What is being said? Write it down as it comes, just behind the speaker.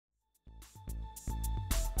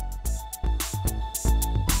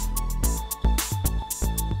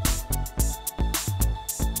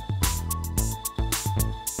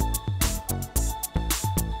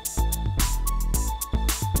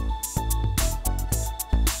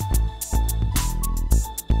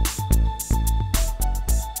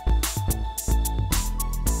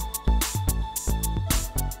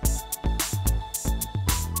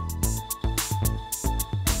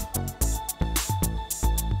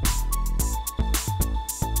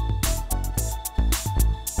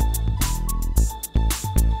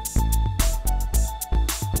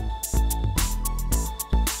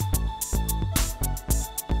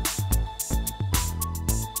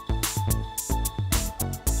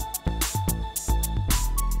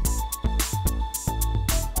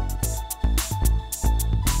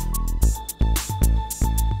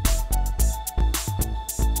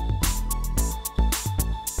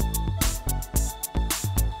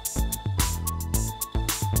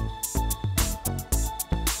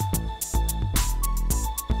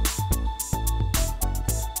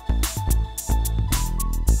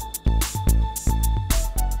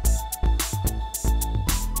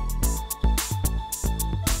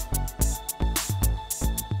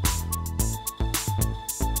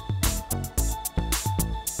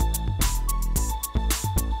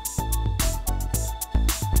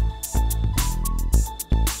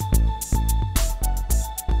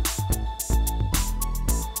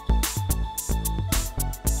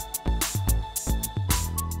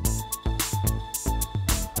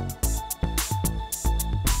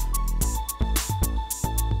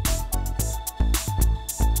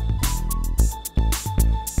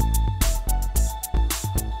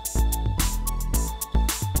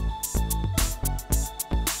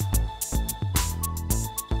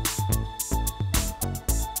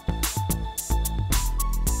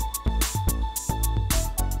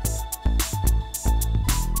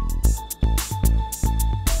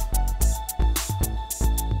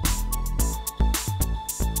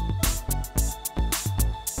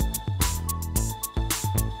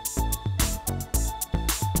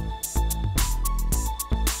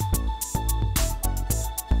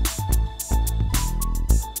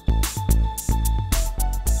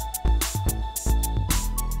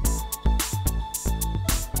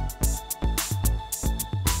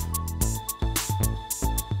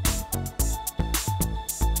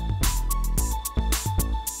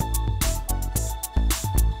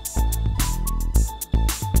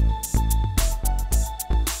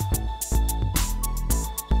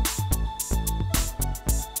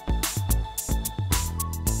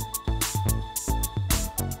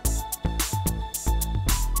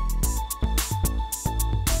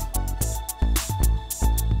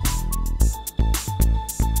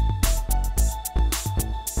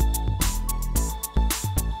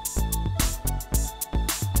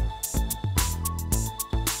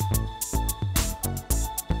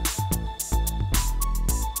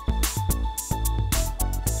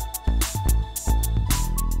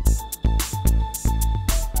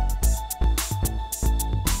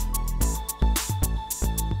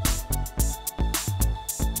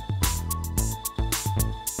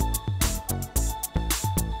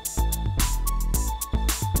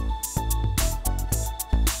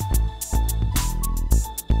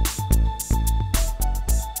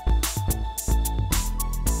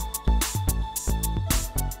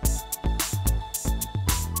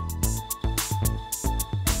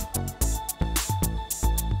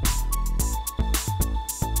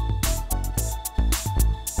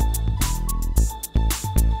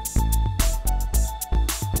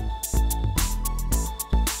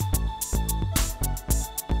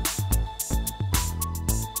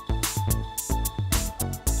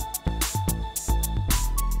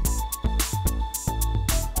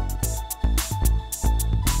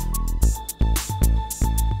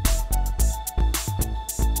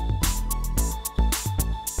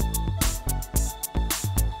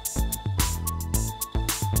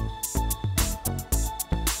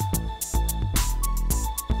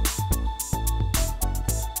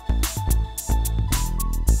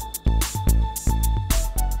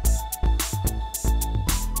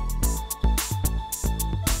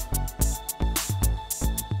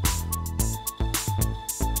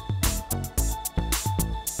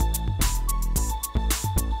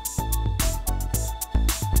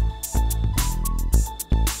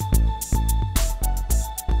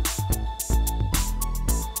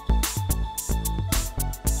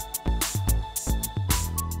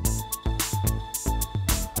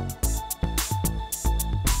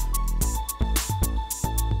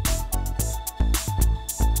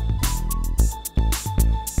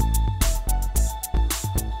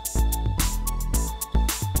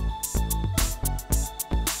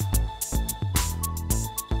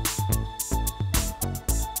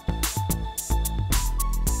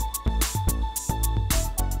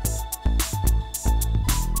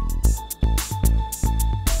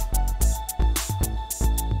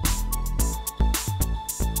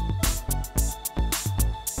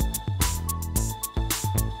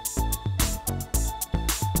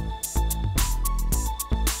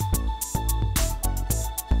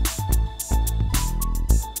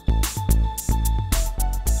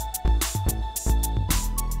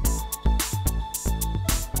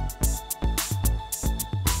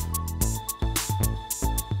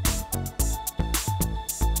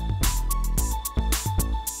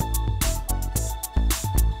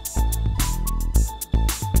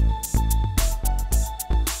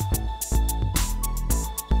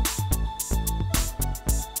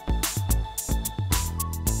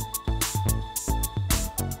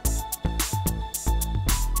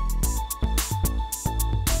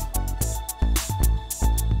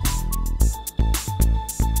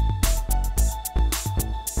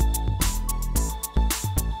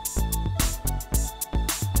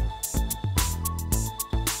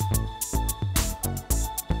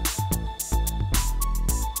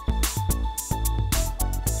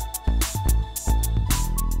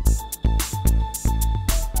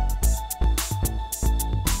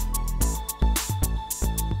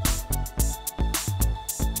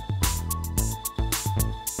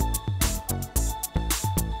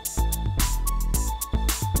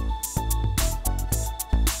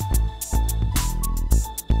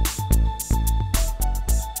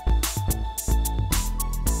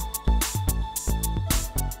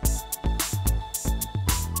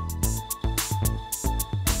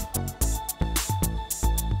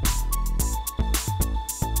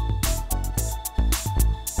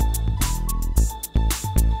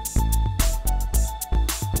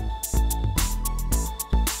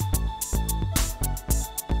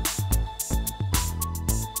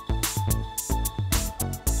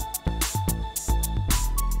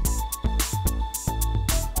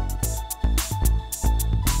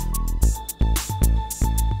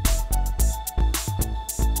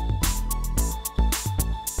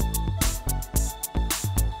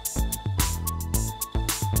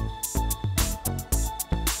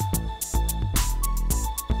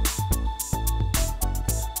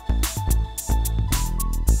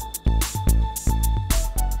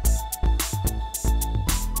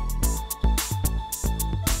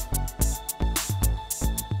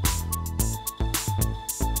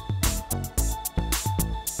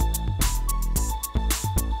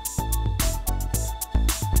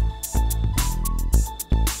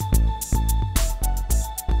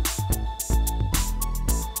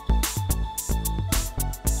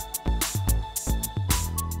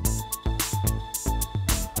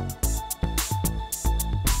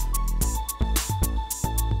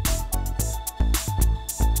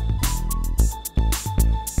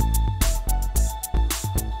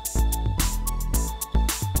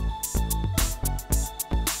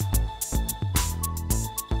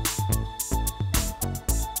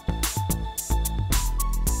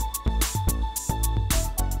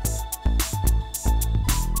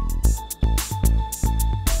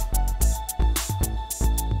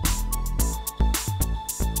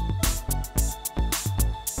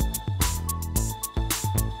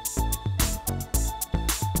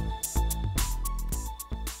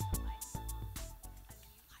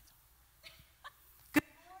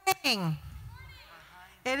morning.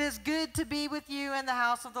 It is good to be with you in the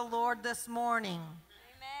house of the Lord this morning.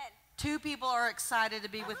 Amen. 2 people are excited to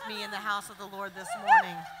be with me in the house of the Lord this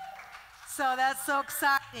morning. So that's so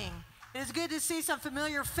exciting. It is good to see some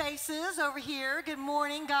familiar faces over here. Good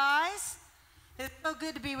morning, guys. It's so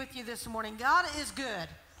good to be with you this morning. God is good.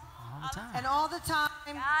 All the time. And all the time.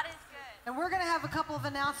 God is good. And we're going to have a couple of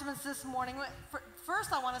announcements this morning.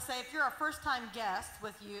 First, I want to say, if you're a first-time guest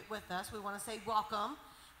with us, we want to say welcome.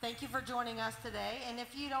 Thank you for joining us today. And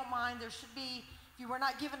if you don't mind, there should be, if you were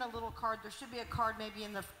not given a little card, there should be a card maybe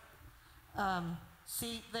in the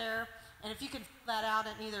seat there. And if you can fill that out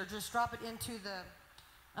and either just drop it into the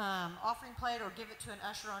offering plate or give it to an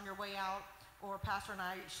usher on your way out, or Pastor and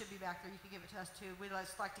I should be back there. You can give it to us too. We'd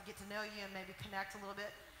just like to get to know you and maybe connect a little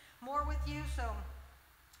bit more with you. So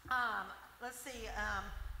let's see, a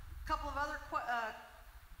couple of other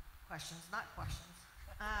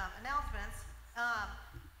announcements.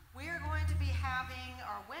 We are going to be having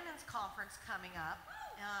our women's conference coming up.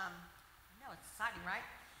 I know, it's exciting, right?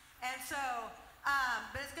 And so,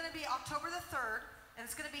 but it's going to be October the 3rd, and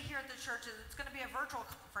it's going to be here at the church. It's going to be a virtual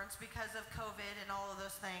conference because of COVID and all of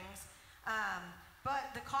those things.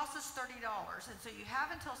 But the cost is $30, and so you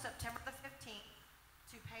have until September the 15th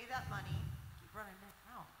to pay that money. Keep running it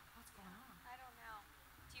out. What's going on? I don't know.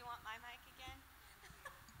 Do you want my mic again?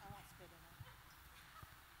 I won't spit in it.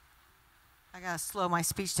 I got to slow my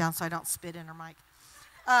speech down so I don't spit in her mic.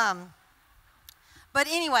 But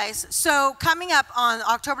anyways, so coming up on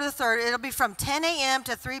October the 3rd, it'll be from 10 a.m.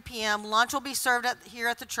 to 3 p.m. Lunch will be served here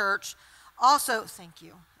at the church. Also, thank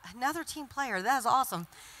you. Another team player. That is awesome.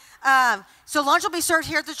 So lunch will be served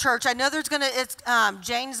here at the church. I know there's going to,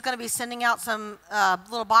 Jane is going to be sending out some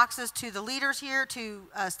little boxes to the leaders here, to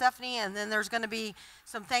Stephanie, and then there's going to be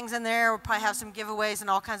some things in there. We'll probably have some giveaways and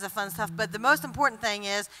all kinds of fun stuff. But the most important thing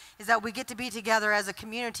is that we get to be together as a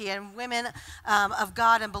community and women of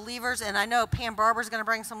God and believers. And I know Pam Barber is going to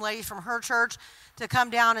bring some ladies from her church to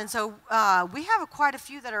come down. And so we have quite a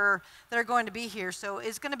few that are going to be here. So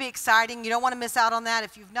it's going to be exciting. You don't want to miss out on that.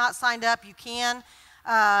 If you've not signed up, you can.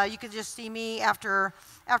 You can just see me after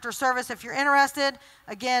service if you're interested.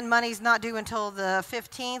 Again, money's not due until the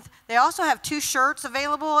 15th. They also have 2 shirts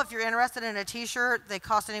available if you're interested in a t-shirt. They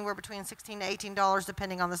cost anywhere between $16 to $18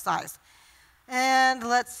 depending on the size. And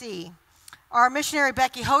let's see. Our missionary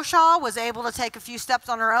Becky Hoshaw was able to take a few steps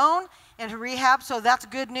on her own into rehab, so that's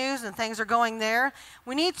good news and things are going there.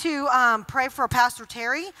 We need to pray for Pastor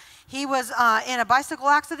Terry. He was in a bicycle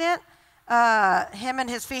accident. Him and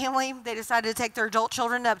his family, they decided to take their adult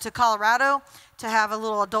children up to Colorado to have a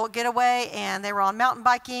little adult getaway, and they were on mountain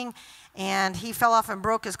biking, and he fell off and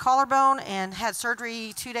broke his collarbone and had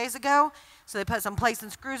surgery 2 days ago. So they put some plates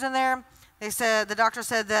and screws in there. The doctor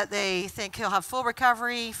said that they think he'll have full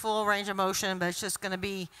recovery, full range of motion, but it's just going to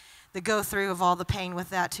be the go through of all the pain with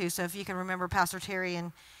that too. So if you can remember Pastor Terry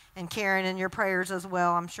and Karen in your prayers as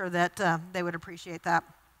well, I'm sure that they would appreciate that.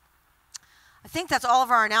 I think that's all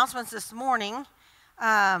of our announcements this morning.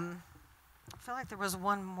 I feel like there was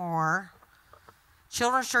one more.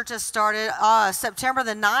 Children's Church has started September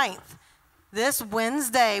the 9th. This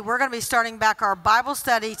Wednesday, we're going to be starting back our Bible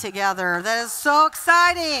study together. That is so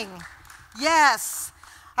exciting. Yes.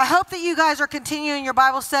 I hope that you guys are continuing your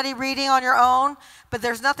Bible study reading on your own, but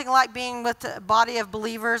there's nothing like being with the body of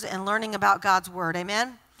believers and learning about God's Word.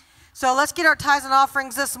 Amen? So let's get our tithes and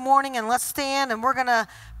offerings this morning, and let's stand, and we're going to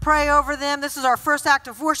pray over them. This is our first act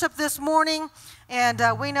of worship this morning, and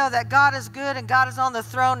we know that God is good and God is on the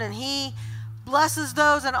throne, and He blesses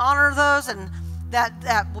those and honors those, and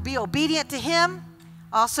that will be obedient to Him.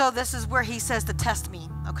 Also, this is where He says to test me,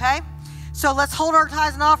 okay? So let's hold our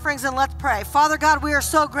tithes and offerings and let's pray. Father God, we are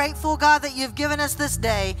so grateful, God, that you've given us this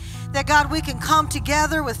day. That, God, we can come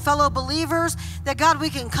together with fellow believers. That, God, we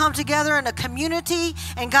can come together in a community.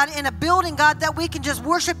 And, God, in a building, God, that we can just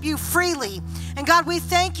worship you freely. And, God, we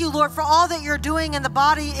thank you, Lord, for all that you're doing in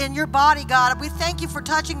your body, God. We thank you for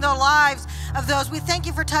touching the lives of those. We thank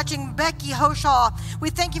you for touching Becky Hoshaw. We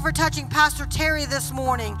thank you for touching Pastor Terry this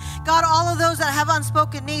morning. God, all of those that have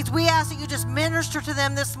unspoken needs, we ask that you just minister to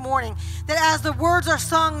them this morning. That as the words are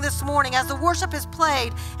sung this morning, as the worship is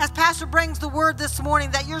played, as Pastor brings the word this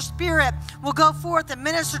morning, that your Spirit will go forth and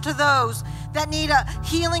minister to those that need a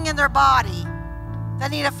healing in their body,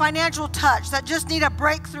 that need a financial touch, that just need a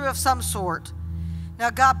breakthrough of some sort.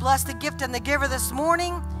 Now, God, bless the gift and the giver this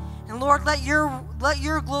morning. And Lord, let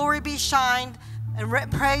your glory be shined and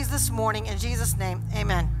praised this morning. In Jesus' name,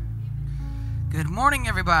 amen. Good morning,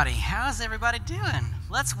 everybody. How's everybody doing?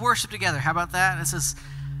 Let's worship together. How about that? This is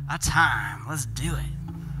a time. Let's do it.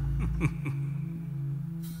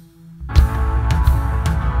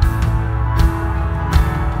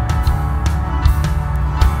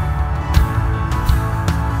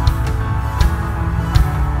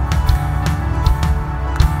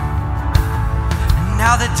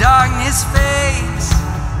 His face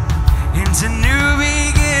into new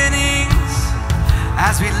beginnings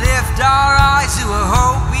as we lift our eyes to a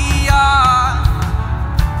hope beyond.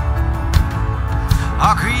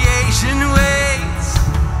 Our creation waits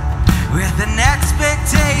with an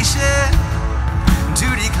expectation to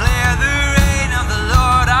declare the reign of the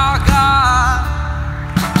Lord our God.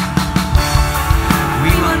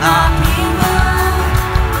 We will not be moved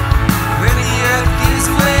when the earth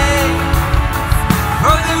gives way,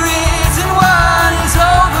 for the risen one is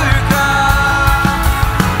overcome.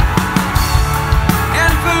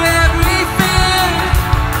 And for every fear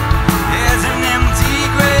there's an empty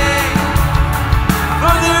grave,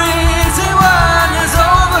 for the risen one is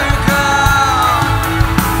overcome.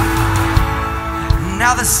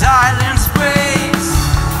 Now the silence breaks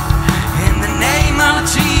in the name of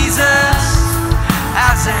Jesus,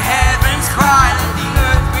 as the heavens cry, let the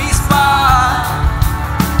earth respond.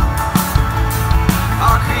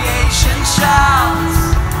 Our creation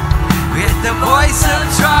shouts with the voice of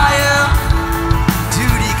triumph to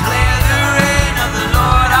declare the reign of the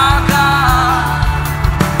Lord our God.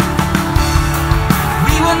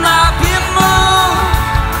 We will not be moved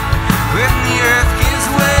when the earth gives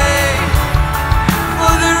way,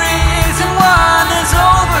 for the risen one is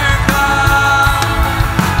overcome.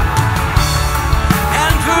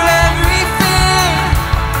 And for every fear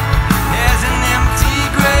there's an empty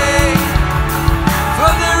grave, for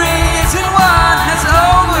the risen one has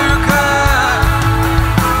overcome.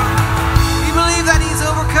 We believe that He's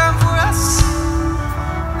overcome for us.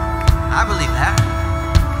 I believe that.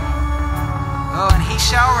 Oh, and He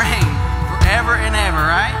shall reign forever and ever,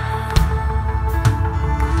 right?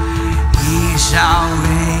 He shall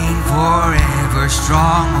reign forever.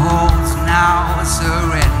 Strongholds now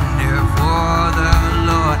surrender, for the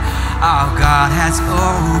Lord our God has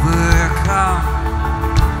overcome.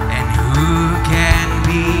 And who can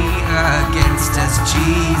be against us?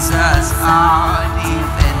 Jesus our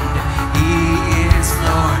defender. He is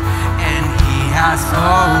Lord and He has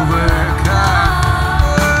overcome.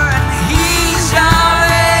 And He shall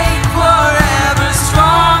reign forever.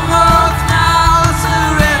 Strongholds now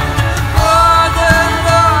surrender, for the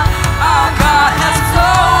Lord our God has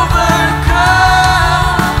overcome.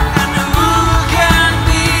 And who can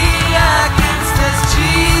be against us?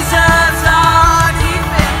 Jesus our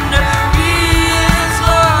defender. He is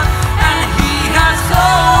Lord and He has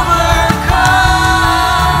overcome.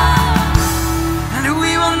 And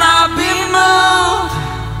we will not be moved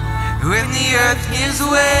when the earth gives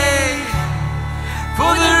way,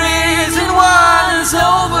 for the risen one is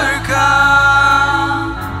overcome.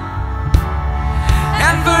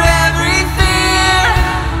 And for every fear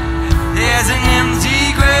there's an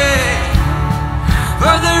empty grave,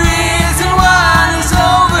 for the risen one is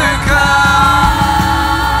overcome.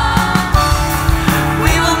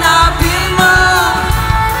 We will not be moved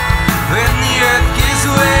when the earth gives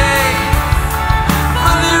way,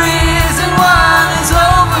 for the risen one is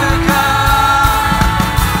overcome.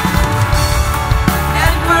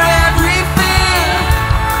 And for every fear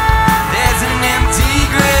there's an empty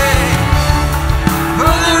grave,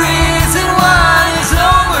 for the risen one is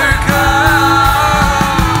overcome.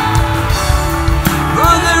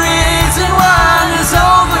 For the risen one is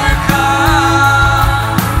overcome.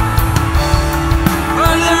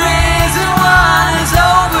 For the risen one is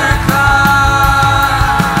overcome.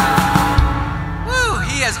 Woo!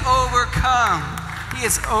 He has overcome. He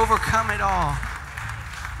has overcome it all.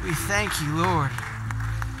 We thank you, Lord.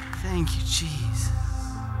 Thank you, Jesus.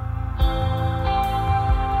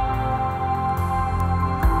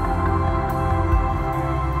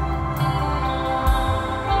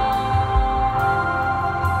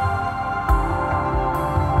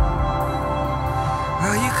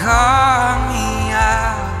 Well, you call me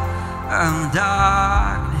out of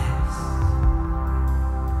darkness.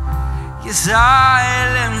 You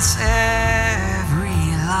silence every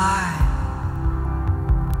lie,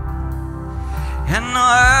 and no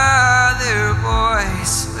other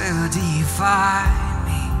voice will define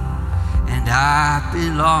me. And I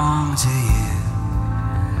belong to you.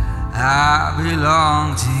 I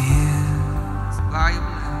belong to you.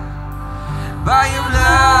 By your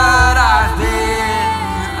blood I've been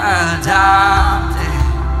adopted.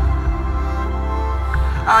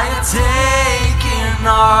 I have taken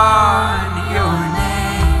on your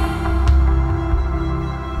name,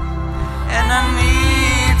 and I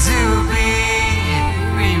need to be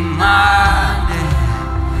reminded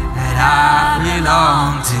that I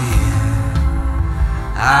belong to you.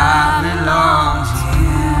 I belong to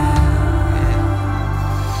you.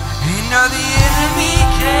 You know the enemy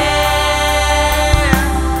can't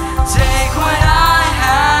take what I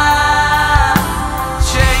have,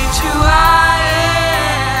 change who I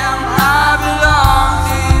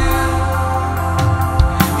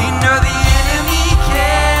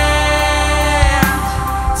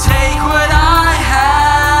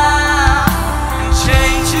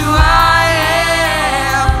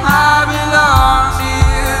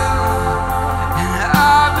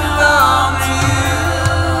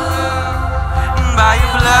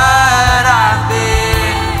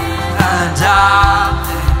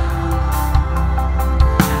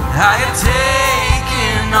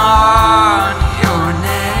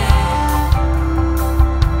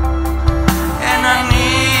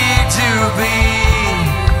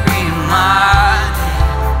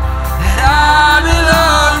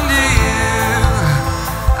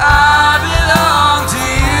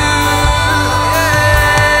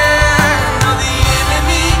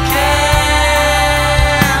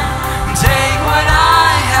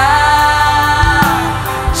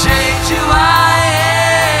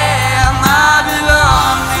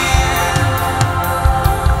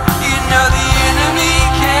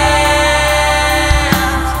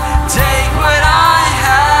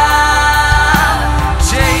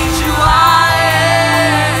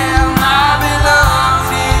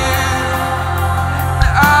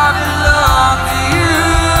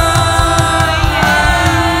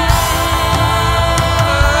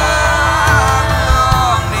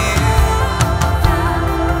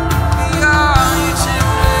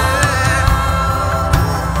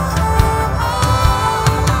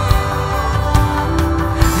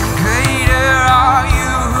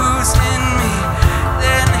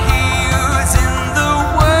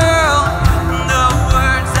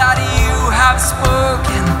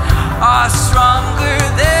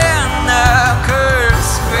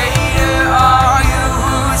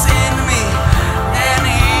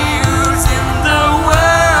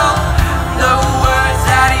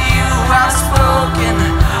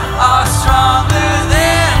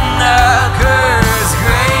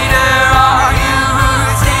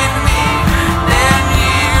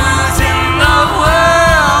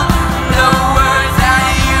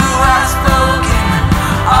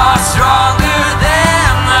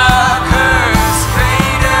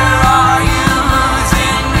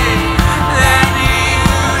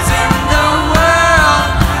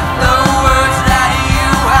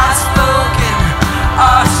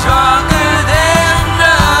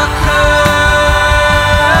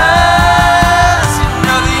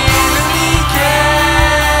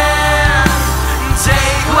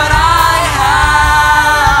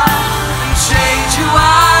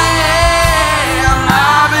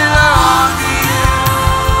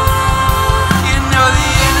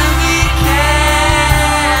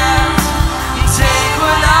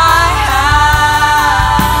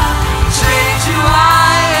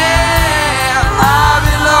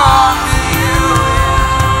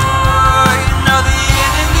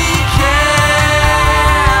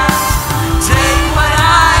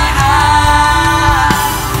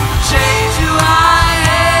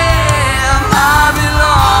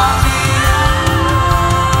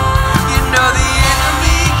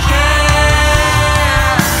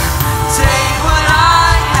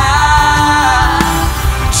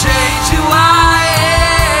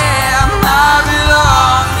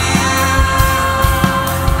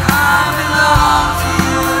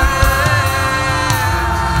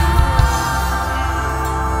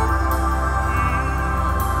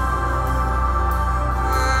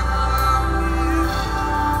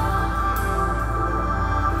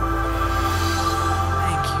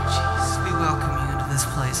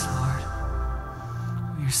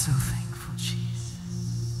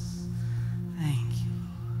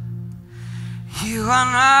You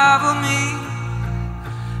unravel me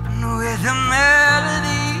with a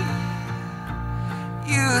melody.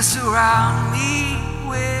 You surround me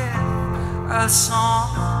with a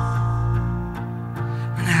song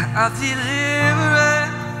of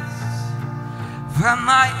deliverance from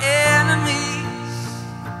my enemies,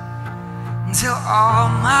 until all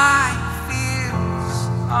my fears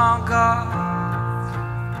are gone,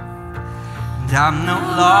 and I'm no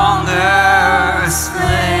longer a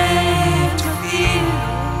slave to fear.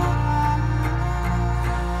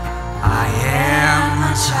 I am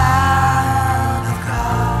a child of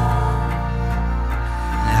God,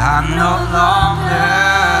 and I'm no longer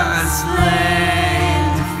a slave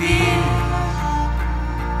to fear.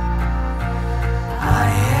 I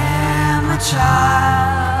am a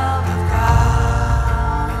child of God.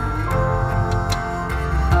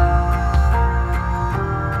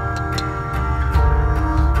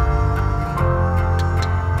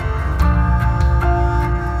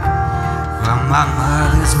 From my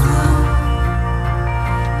mother's womb,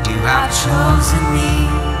 you have chosen me.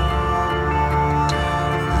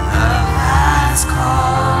 Love has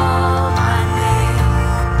called my name,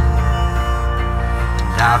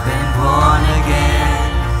 and I've been born again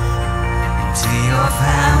into your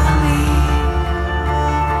family.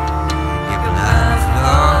 Your blood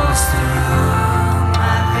flows through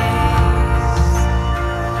my veins,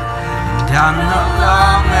 and I'm no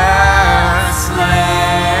longer a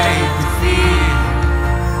slave to fear.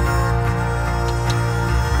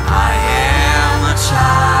 I am a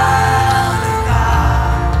child of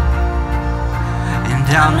God, and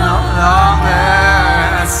I'm no longer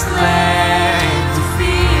a slave to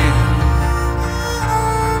fear.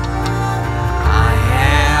 I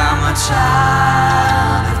am a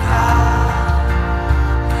child of God,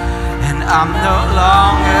 and I'm no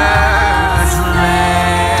longer a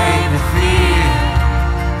slave to fear.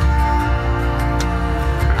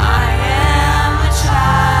 I am a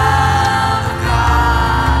child of God.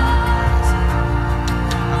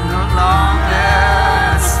 I'm no longer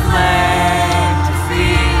a slave to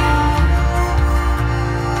fear.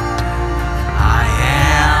 I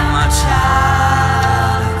am a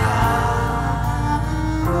child of God.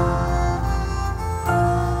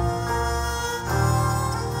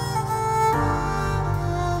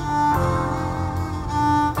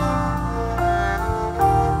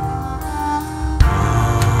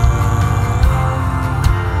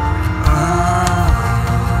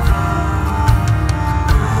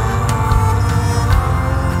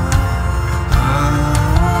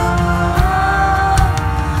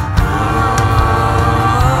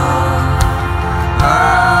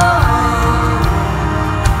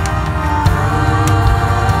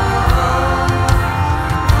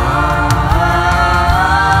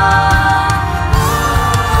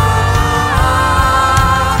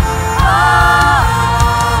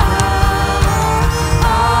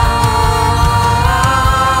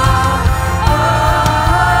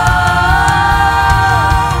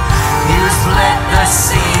 You split the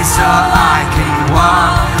sea so I can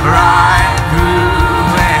walk right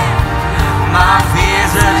through it. My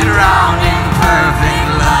fears are drowned in perfect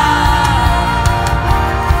love.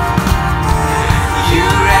 You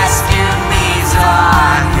rescued me so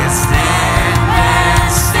I can stand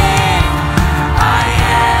and sing. I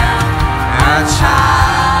am a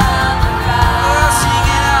child of God. Sing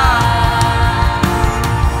it out.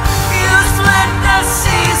 You split the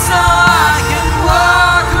sea so I can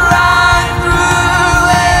walk right through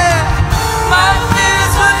it. My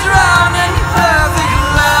fears were drowned in perfect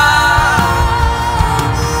love.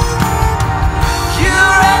 You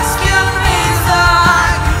rescued me so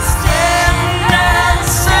I could stand and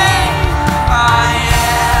sing. I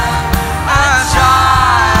am a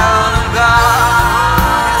child of God.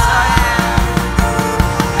 Yes, I am.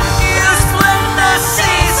 You split the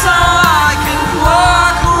sea so I could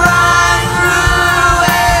walk right through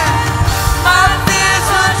it. My fears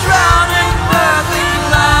were drowned in perfect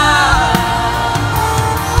love.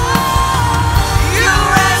 You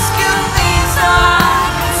rescued me so I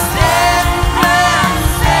could stand and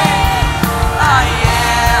sing. I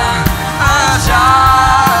am a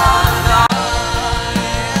child of God.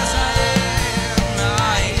 Yes, I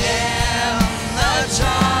am a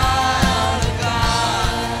child of God.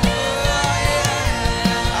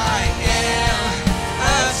 I am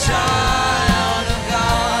a child of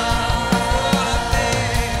God.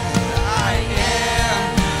 I am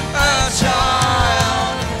a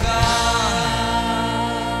child of God.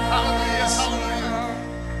 Hallelujah, hallelujah.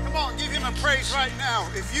 Come on, give him a praise right now.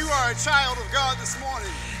 If you are a child of God this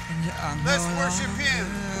morning, let's worship him.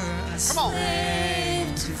 Come on.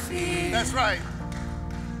 That's right.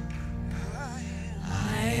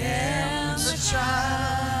 I am a child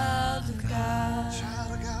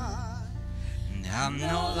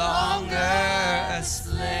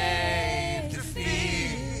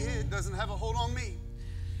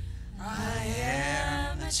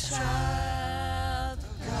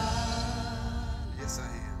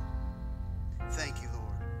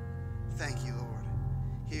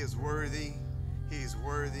worthy. He's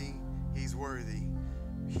worthy. He's worthy.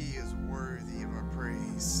 He is worthy of our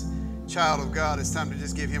praise. Child of God, it's time to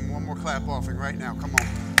just give him one more clap offering right now. Come on.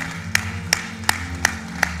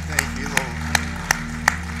 Thank you, Lord.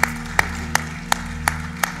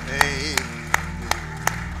 Amen.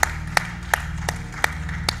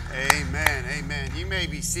 Amen. Amen. You may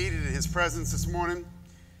be seated in his presence this morning.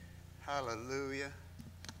 Hallelujah.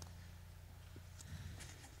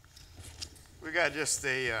 We got just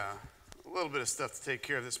a little bit of stuff to take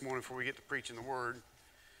care of this morning before we get to preaching the word.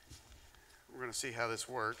 We're going to see how this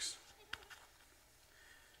works.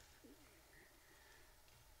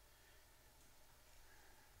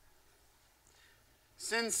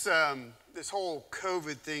 Since this whole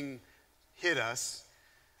COVID thing hit us,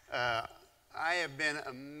 I have been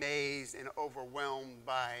amazed and overwhelmed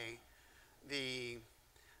by the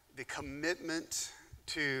commitment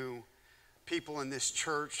to people in this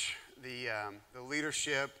church, the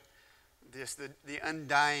leadership, the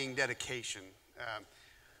undying dedication.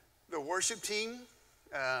 The worship team,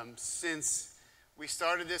 since we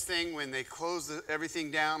started this thing, when they closed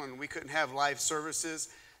everything down and we couldn't have live services,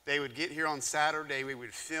 they would get here on Saturday, we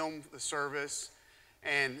would film the service,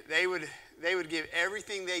 and they would give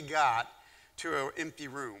everything they got to an empty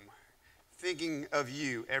room, thinking of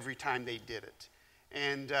you every time they did it.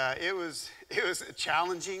 And it was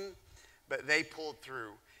challenging, but they pulled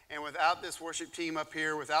through. And without this worship team up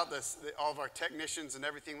here, without all of our technicians and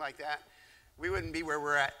everything like that, we wouldn't be where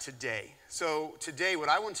we're at today. So today, what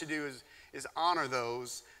I want to do is honor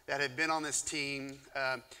those that have been on this team.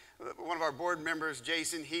 One of our board members,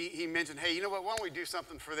 Jason, he mentioned, hey, you know what, why don't we do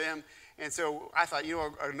something for them? And so I thought,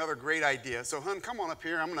 another great idea. So, hun, come on up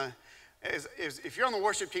here. I'm going to, if you're on the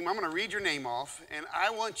worship team, I'm going to read your name off, and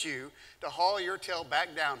I want you to haul your tail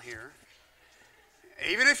back down here.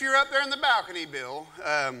 Even if you're up there in the balcony, Bill,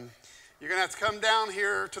 you're going to have to come down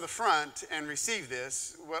here to the front and receive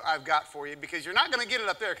this, what I've got for you, because you're not going to get it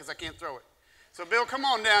up there because I can't throw it. So, Bill, come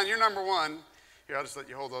on down. You're number one. Here, I'll just let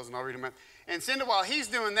you hold those and I'll read them out. And Cinda, while he's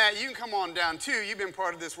doing that, you can come on down too. You've been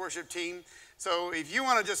part of this worship team. So if you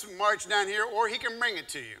want to just march down here, or he can bring it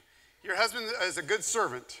to you. Your husband is a good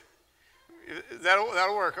servant.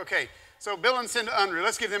 That'll work. Okay. So Bill and Cinda Unruh,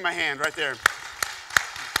 let's give them a hand right there.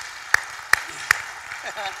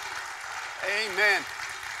 Amen.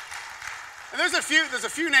 And there's a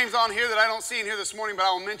few names on here that I don't see in here this morning, but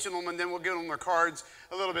I will mention them and then we'll give them their cards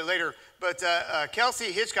a little bit later. But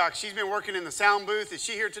Kelsey Hitchcock, she's been working in the sound booth. Is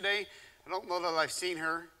she here today? I don't know that I've seen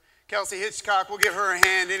her. Kelsey Hitchcock, we'll give her a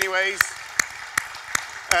hand anyways.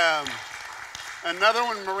 Another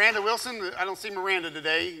one, Miranda Wilson. I don't see Miranda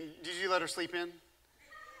today. Did you let her sleep in?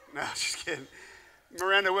 No, just kidding.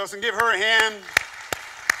 Miranda Wilson, give her a hand.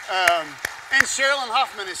 And Sherilyn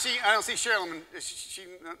Hoffman, is she? I don't see Sherilyn. Is she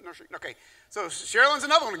nursery? Okay, so Sherilyn's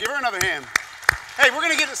another one. Give her another hand. Hey, we're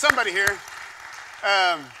going to get to somebody here.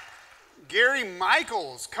 Gary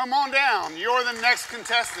Michaels, come on down. You're the next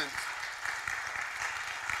contestant.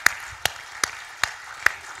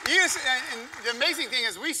 And the amazing thing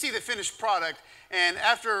is we see the finished product, and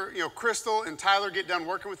after Crystal and Tyler get done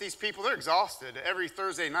working with these people, they're exhausted every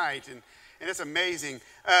Thursday night, and it's amazing.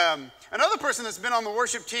 Another person that's been on the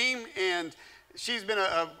worship team, and she's been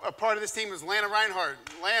a part of this team, is Lana Reinhardt.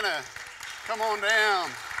 Lana, come on down.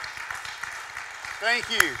 Thank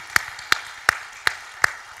you.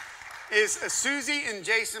 Is Susie and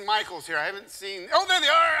Jason Michaels here? I haven't seen. Oh, there they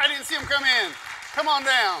are. I didn't see them come in. Come on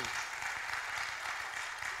down.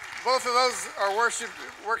 Both of those are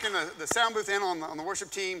working the sound booth and on the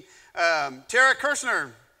worship team. Tara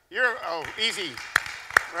Kirshner, you're, easy,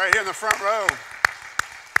 right here in the front row.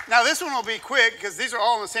 Now this one will be quick because these are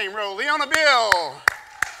all in the same row. Leona Bill,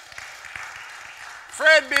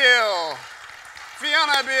 Fred Bill,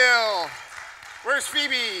 Fiona Bill. Where's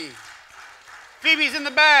Phoebe? Phoebe's in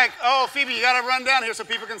the back. Oh, Phoebe, you got to run down here so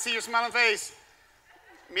people can see your smiling face.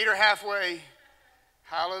 Meet her halfway.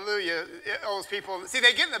 Hallelujah. All those people, see,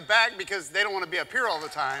 they get in the back because they don't want to be up here all the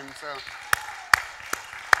time. So,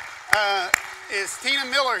 is Tina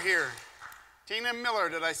Miller here? Tina Miller,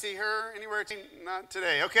 did I see her anywhere? Not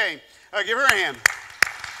today. Okay, give her a hand.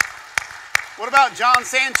 What about John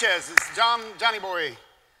Sanchez? Is Johnny Boy?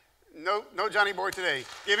 No Johnny Boy today.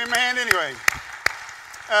 Give him a hand anyway.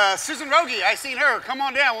 Susan Rogie, I seen her. Come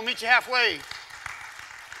on down. We'll meet you halfway.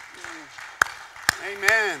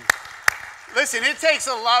 Amen. Listen, it takes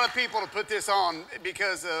a lot of people to put this on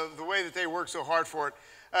because of the way that they work so hard for it.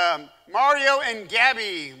 Mario and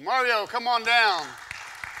Gabby. Mario, come on down.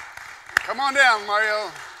 Come on down,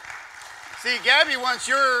 Mario. See, Gabby wants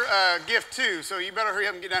your gift too, so you better hurry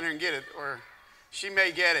up and get down here and get it, or she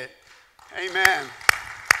may get it. Amen.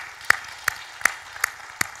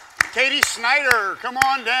 Katie Schneider, come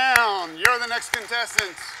on down. You're the next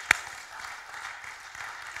contestant.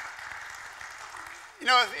 You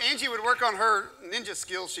know, if Angie would work on her ninja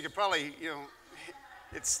skills, she could probably,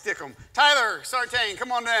 it'd stick them. Tyler Sartain,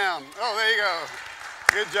 come on down. Oh, there you go.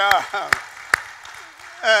 Good job.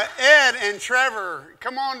 Ed and Trevor,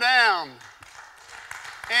 come on down.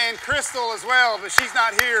 And Crystal as well, but she's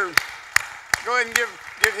not here. Go ahead and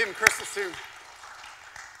give him Crystal too.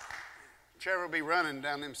 Trevor will be running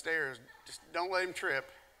down them stairs. Just don't let him trip.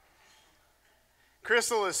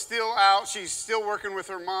 Crystal is still out. She's still working with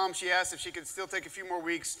her mom. She asked if she could still take a few more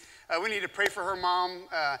weeks. We need to pray for her mom.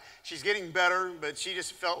 She's getting better, but she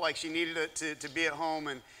just felt like she needed to be at home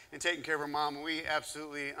and taking care of her mom, and we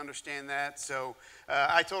absolutely understand that. So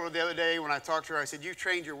I told her the other day when I talked to her, I said, you've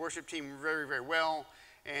trained your worship team very, very well,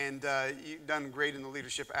 and you've done great in the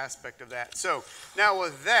leadership aspect of that. So now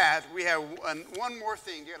with that, we have one more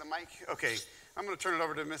thing. You got a mic? Okay. I'm going to turn it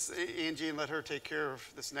over to Miss Angie and let her take care of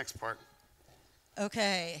this next part.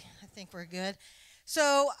 Okay, I think we're good.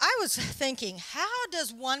 So I was thinking, how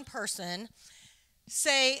does one person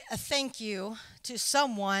say a thank you to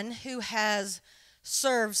someone who has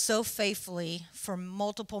served so faithfully for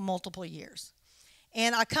multiple years?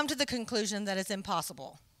 And I come to the conclusion that it's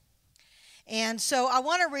impossible. And so I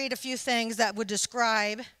want to read a few things that would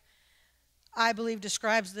I believe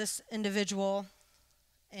describes this individual,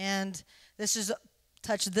 and this is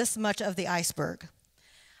touched this much of the iceberg.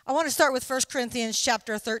 I want to start with 1 Corinthians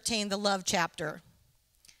chapter 13, the love chapter.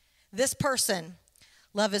 This person,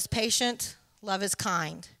 love is patient, love is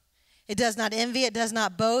kind. It does not envy, it does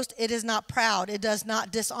not boast, it is not proud, it does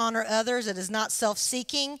not dishonor others, it is not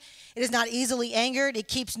self-seeking, it is not easily angered, it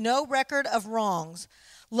keeps no record of wrongs.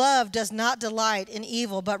 Love does not delight in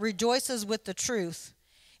evil, but rejoices with the truth.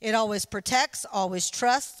 It always protects, always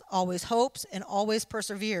trusts, always hopes, and always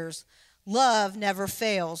perseveres. Love never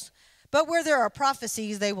fails. But where there are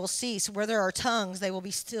prophecies, they will cease. Where there are tongues, they will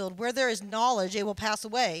be stilled. Where there is knowledge, it will pass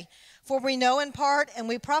away. For we know in part and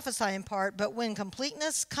we prophesy in part, but when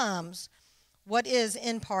completeness comes, what is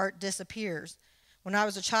in part disappears. When I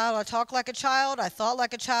was a child, I talked like a child, I thought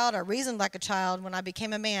like a child, I reasoned like a child. When I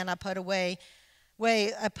became a man, I put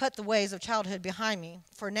the ways of childhood behind me.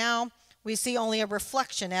 For now we see only a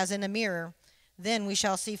reflection as in a mirror. Then we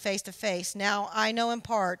shall see face to face. Now I know in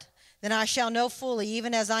part, then I shall know fully,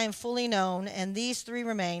 even as I am fully known. And these three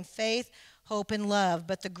remain, faith, hope, and love.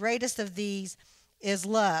 But the greatest of these is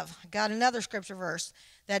love. I got another scripture verse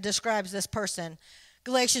that describes this person.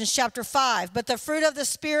 Galatians chapter 5. But the fruit of the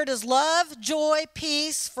Spirit is love, joy,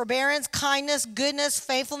 peace, forbearance, kindness, goodness,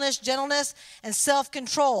 faithfulness, gentleness, and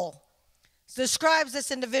self-control. It describes this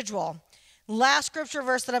individual. Last scripture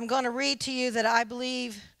verse that I'm going to read to you that I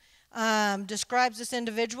believe describes this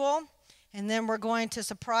individual. And then we're going to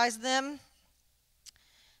surprise them.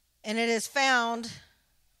 And it is found,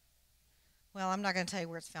 well, I'm not going to tell you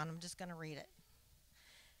where it's found. I'm just going to read it.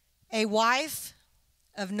 A wife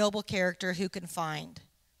of noble character who can find.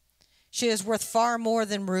 She is worth far more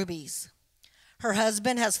than rubies. Her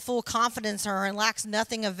husband has full confidence in her and lacks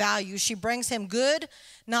nothing of value. She brings him good,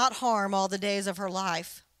 not harm, all the days of her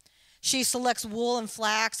life. She selects wool and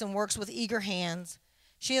flax and works with eager hands.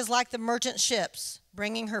 She is like the merchant ships,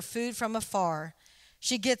 bringing her food from afar.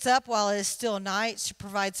 She gets up while it is still night. She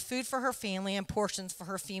provides food for her family and portions for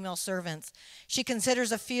her female servants. She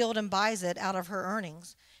considers a field and buys it out of her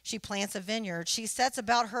earnings. She plants a vineyard. She sets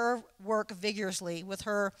about her work vigorously. With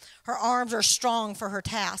her arms are strong for her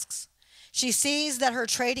tasks. She sees that her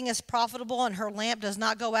trading is profitable and her lamp does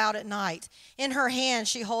not go out at night. In her hand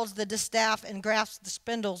she holds the distaff and grasps the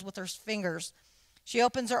spindles with her fingers. She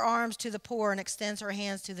opens her arms to the poor and extends her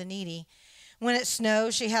hands to the needy. When it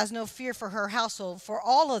snows, she has no fear for her household, for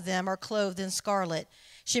all of them are clothed in scarlet.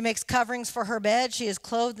 She makes coverings for her bed. She is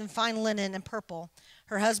clothed in fine linen and purple.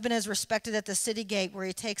 Her husband is respected at the city gate, where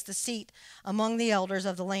he takes the seat among the elders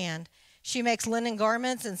of the land. She makes linen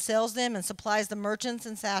garments and sells them and supplies the merchants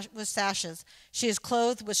with sashes. She is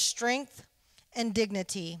clothed with strength and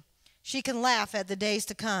dignity. She can laugh at the days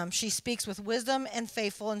to come. She speaks with wisdom, and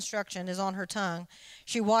faithful instruction is on her tongue.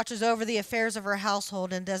 She watches over the affairs of her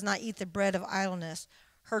household and does not eat the bread of idleness.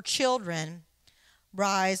 Her children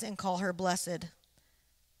rise and call her blessed.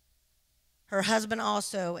 Her husband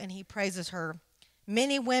also, and he praises her.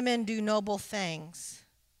 Many women do noble things,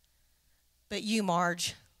 but you,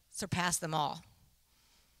 Marge, surpass them all.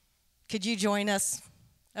 Could you join us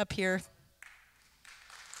up here?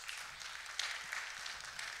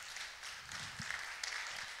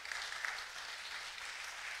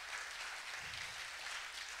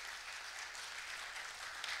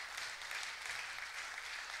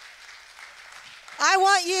 I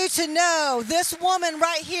want you to know this woman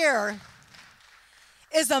right here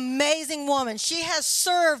is an amazing woman. She has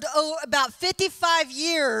served about 55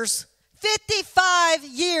 years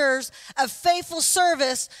of faithful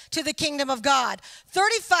service to the kingdom of God.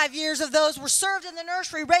 35 years of those were served in the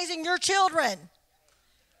nursery raising your children.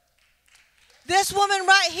 This woman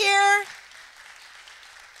right here,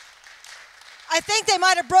 I think they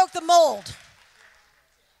might have broke the mold.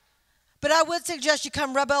 But I would suggest you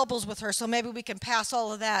come rub elbows with her so maybe we can pass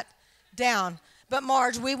all of that down. But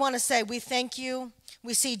Marge, we want to say we thank you.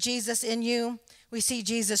 We see Jesus in you. We see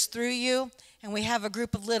Jesus through you. And we have a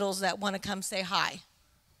group of littles that want to come say hi.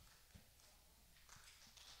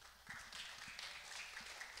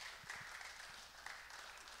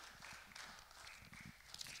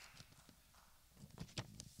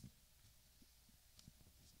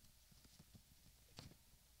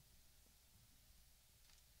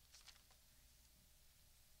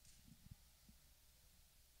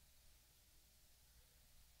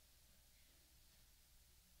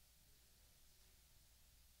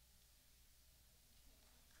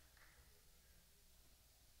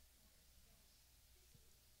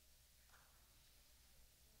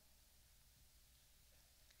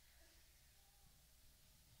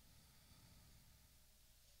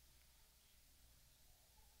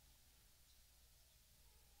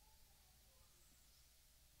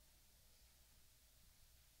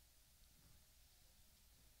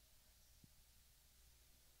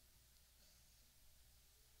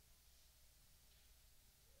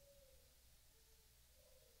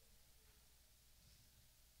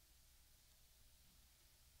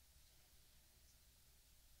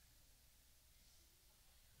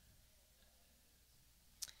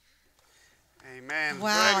 Amen.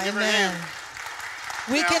 Wow, Go ahead and give her a amen. hand.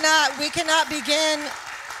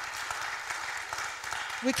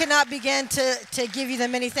 We cannot begin to give you the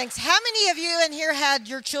many thanks. How many of you in here had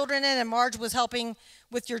your children in and Marge was helping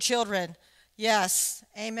with your children? Yes,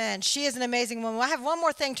 amen. She is an amazing woman. I have one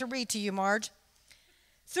more thing to read to you, Marge.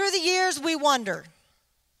 Through the years, we wonder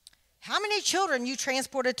how many children you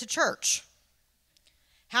transported to church,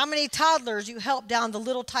 how many toddlers you helped down the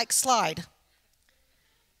Little Tyke slide.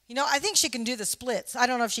 You know, I think she can do the splits. I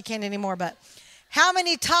don't know if she can anymore, but how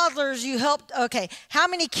many toddlers you helped, how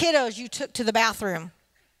many kiddos you took to the bathroom?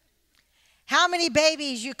 How many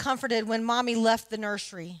babies you comforted when mommy left the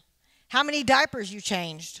nursery? How many diapers you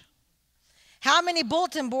changed? How many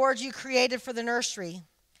bulletin boards you created for the nursery?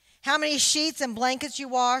 How many sheets and blankets you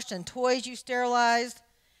washed and toys you sterilized?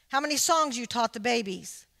 How many songs you taught the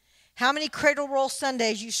babies? How many cradle roll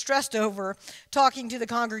Sundays you stressed over talking to the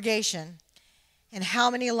congregation? And how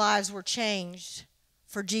many lives were changed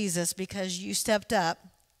for Jesus because you stepped up,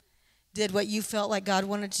 did what you felt like God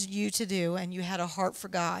wanted you to do, and you had a heart for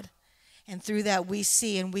God. And through that, we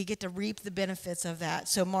see and we get to reap the benefits of that.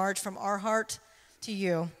 So, Marge, from our heart to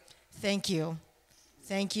you, thank you.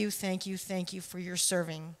 Thank you, thank you, thank you for your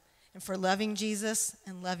serving and for loving Jesus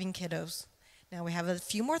and loving kiddos. Now, we have a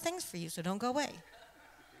few more things for you, so don't go away.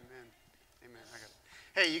 Amen. Amen. I got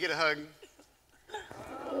it. Hey, you get a hug.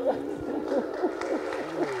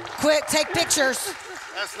 Quick, take pictures.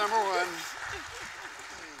 That's number one.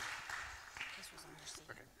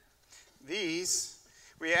 Okay. These,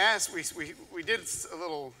 we asked, we did a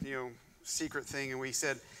little, secret thing, and we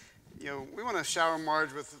said, we want to shower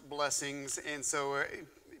Marge with blessings. And so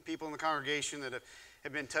people in the congregation that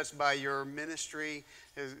have been touched by your ministry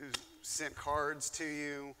has sent cards to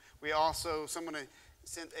you. We also, someone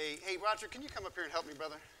sent hey, Roger, can you come up here and help me,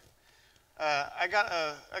 brother? I got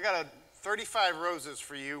a 35 roses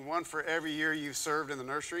for you, one for every year you served in the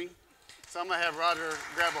nursery. So I'm going to have Roger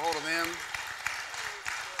grab a hold of them.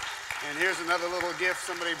 And here's another little gift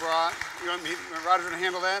somebody brought. You want Roger to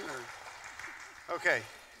handle that? Or? Okay.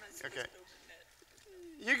 Okay.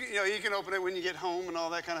 You can open it when you get home and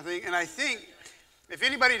all that kind of thing. And I think if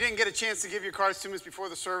anybody didn't get a chance to give your cards to us before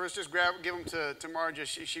the service, just give them to Marge as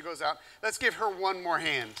she goes out. Let's give her one more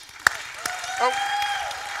hand. Oh.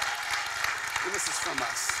 And this is from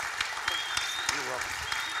us. You're welcome.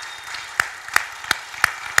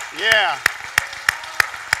 Yeah.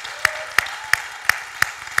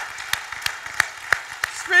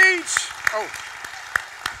 Speech. Oh.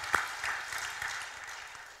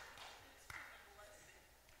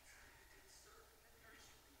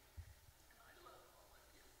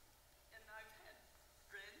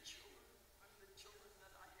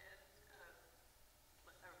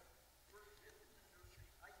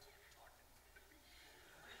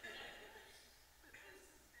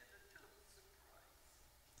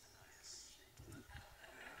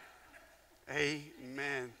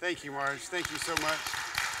 Amen. Thank you, Marge. Thank you so much.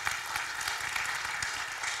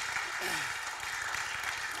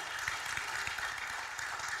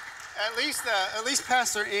 At least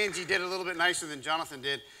Pastor Angie did a little bit nicer than Jonathan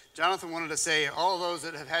did. Jonathan wanted to say, all those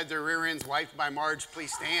that have had their rear ends wiped by Marge,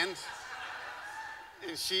 please stand.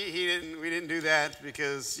 And we didn't do that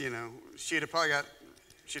because, you know, she'd probably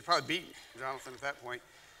beat Jonathan at that point.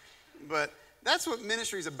 But that's what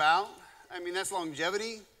ministry is about. I mean, that's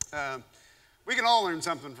longevity. We can all learn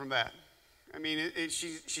something from that. I mean,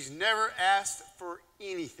 she's never asked for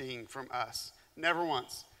anything from us. Never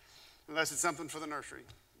once. Unless it's something for the nursery.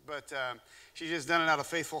 But she's just done it out of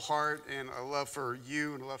faithful heart and a love for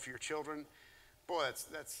you and a love for your children. Boy,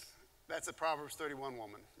 that's a Proverbs 31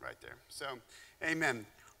 woman right there. So, amen.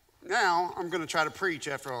 Now, I'm going to try to preach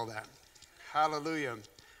after all that. Hallelujah.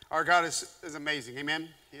 Our God is amazing. Amen.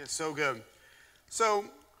 He is so good. So,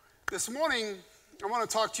 this morning, I want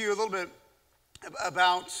to talk to you a little bit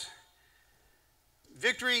about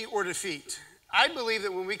victory or defeat. I believe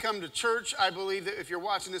that when we come to church, I believe that if you're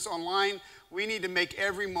watching this online, we need to make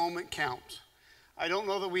every moment count. I don't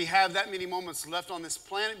know that we have that many moments left on this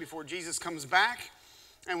planet before Jesus comes back,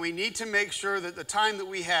 and we need to make sure that the time that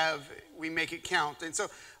we have, we make it count. And so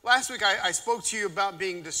last week I spoke to you about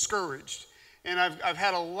being discouraged, and I've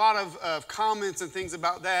had a lot of comments and things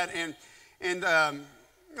about that, and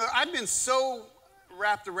I've been so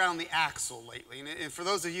wrapped around the axle lately, and for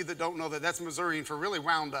those of you that don't know that, that's Missourian for really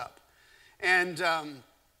wound up. And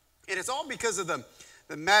it's all because of the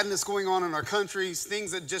madness going on in our countries,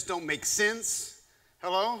 things that just don't make sense.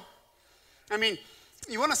 Hello? I mean,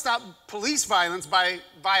 you want to stop police violence by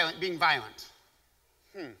being violent.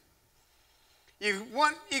 You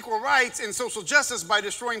want equal rights and social justice by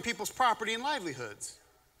destroying people's property and livelihoods.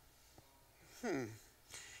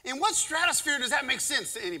 In what stratosphere does that make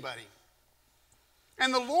sense to anybody?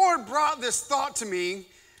 And the Lord brought this thought to me.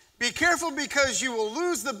 Be careful because you will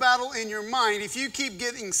lose the battle in your mind if you keep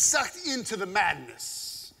getting sucked into the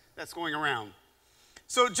madness that's going around.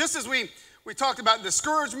 So just as we talked about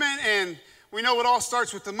discouragement and we know it all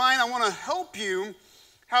starts with the mind, I want to help you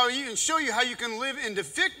and show you how you can live in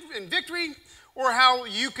victory or how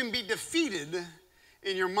you can be defeated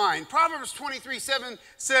in your mind. Proverbs 23:7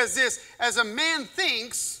 says this, as a man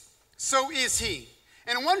thinks, so is he.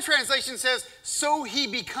 And one translation says, so he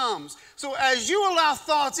becomes. So as you allow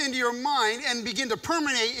thoughts into your mind and begin to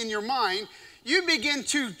permeate in your mind, you begin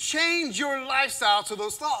to change your lifestyle to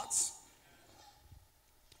those thoughts.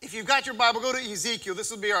 If you've got your Bible, go to Ezekiel. This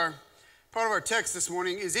will be part of our text this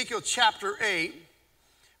morning. Ezekiel chapter 8,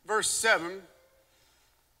 verse 7.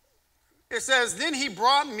 It says, then he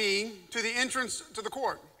brought me to the entrance to the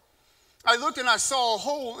court. I looked and I saw a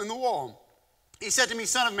hole in the wall. He said to me,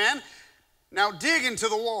 son of man, now dig into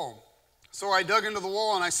the wall. So I dug into the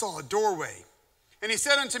wall and I saw a doorway. And he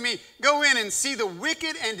said unto me, go in and see the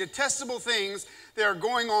wicked and detestable things that are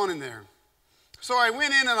going on in there. So I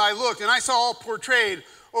went in and I looked and I saw all portrayed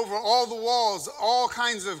over all the walls, all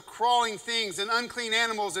kinds of crawling things and unclean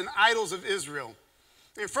animals and idols of Israel.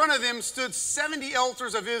 In front of them stood 70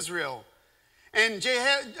 elders of Israel. And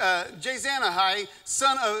Jezaniah,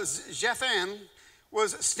 son of Shaphan,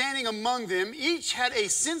 was standing among them. Each had a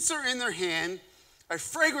censer in their hand. A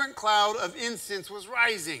fragrant cloud of incense was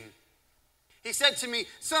rising. He said to me,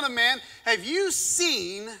 son of man, have you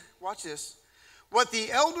seen, watch this, what the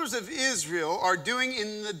elders of Israel are doing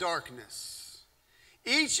in the darkness,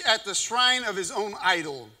 each at the shrine of his own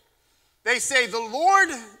idol? They say, the Lord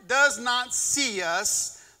does not see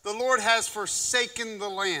us. The Lord has forsaken the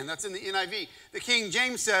land. That's in the NIV. The King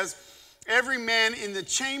James says, every man in the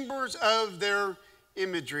chambers of their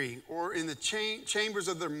imagery, or in the chambers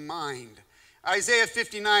of their mind. Isaiah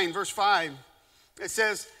 59, verse 5, it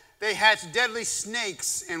says, they hatched deadly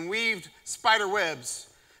snakes and weaved spider webs.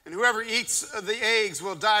 And whoever eats the eggs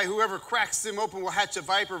will die. Whoever cracks them open will hatch a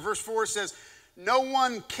viper. Verse 4 says, no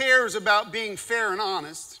one cares about being fair and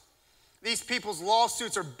honest. These people's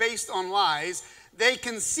lawsuits are based on lies. They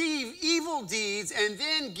conceive evil deeds and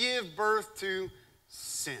then give birth to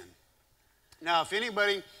sin. Now, if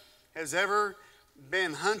anybody has ever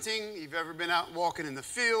been hunting, you've ever been out walking in the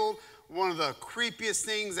field, one of the creepiest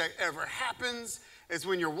things that ever happens is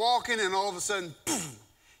when you're walking and all of a sudden, boom,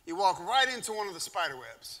 you walk right into one of the spider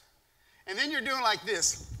webs. And then you're doing like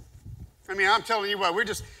this. I mean, I'm telling you what,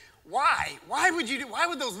 why? Why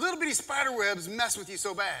would those little bitty spider webs mess with you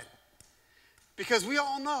so bad? Because we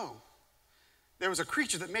all know there was a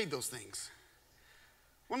creature that made those things.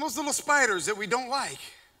 One of those little spiders that we don't like,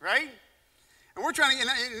 right? And we're trying to,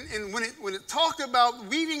 and when it talked about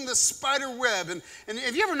weaving the spider web, and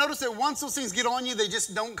have you ever noticed that once those things get on you, they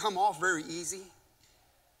just don't come off very easy?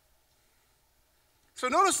 So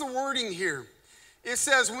notice the wording here. It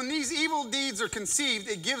says, when these evil deeds are conceived,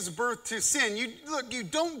 it gives birth to sin. You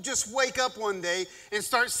don't just wake up one day and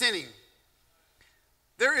start sinning.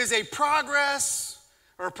 There is a progress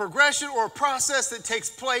or a progression or a process that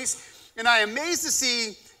takes place, and I am amazed to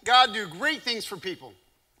see God do great things for people.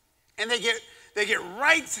 And they get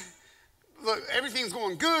right. Look, everything's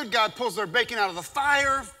going good. God pulls their bacon out of the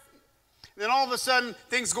fire. Then all of a sudden,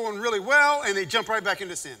 things going really well, and they jump right back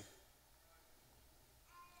into sin.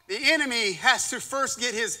 The enemy has to first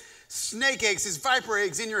get his snake eggs, his viper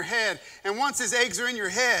eggs in your head. And once his eggs are in your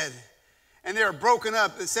head and they are broken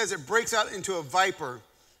up, it says it breaks out into a viper.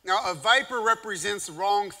 Now, a viper represents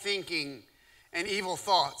wrong thinking and evil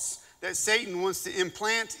thoughts that Satan wants to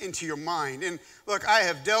implant into your mind. And look, I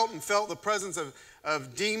have dealt and felt the presence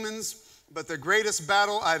of demons, but the greatest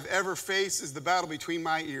battle I've ever faced is the battle between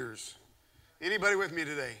my ears. Anybody with me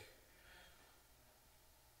today?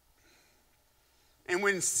 And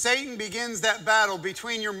when Satan begins that battle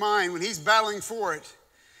between your mind, when he's battling for it,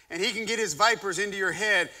 and he can get his vipers into your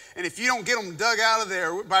head, and if you don't get them dug out of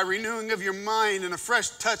there by renewing of your mind and a fresh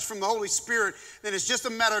touch from the Holy Spirit, then it's just a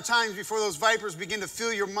matter of time before those vipers begin to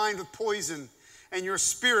fill your mind with poison and your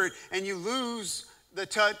spirit, and you lose the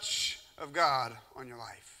touch of God on your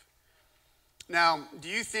life. Now, do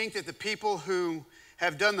you think that the people who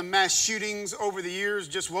have done the mass shootings over the years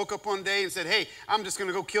just woke up one day and said, hey, I'm just going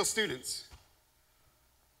to go kill students?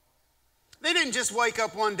 They didn't just wake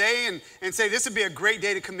up one day and say, this would be a great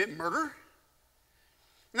day to commit murder.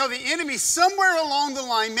 No, the enemy somewhere along the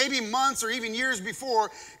line, maybe months or even years before,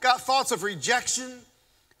 got thoughts of rejection,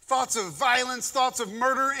 thoughts of violence, thoughts of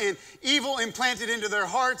murder and evil implanted into their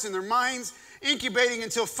hearts and their minds, incubating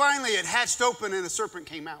until finally it hatched open and a serpent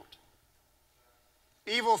came out.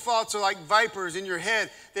 Evil thoughts are like vipers in your head.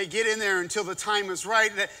 They get in there until the time is right.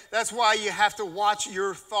 That's why you have to watch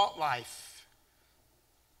your thought life.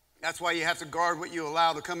 That's why you have to guard what you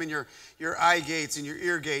allow to come in your eye gates and your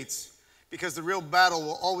ear gates, because the real battle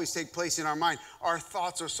will always take place in our mind. Our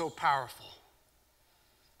thoughts are so powerful.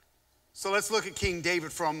 So let's look at King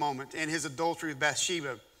David for a moment and his adultery with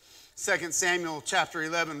Bathsheba. 2 Samuel chapter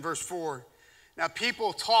 11, verse 4. Now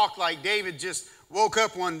people talk like David just woke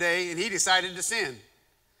up one day and he decided to sin.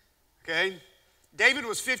 Okay? David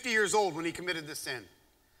was 50 years old when he committed the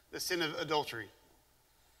sin of adultery.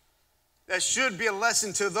 That should be a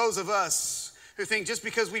lesson to those of us who think just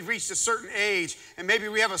because we've reached a certain age and maybe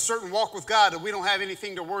we have a certain walk with God that we don't have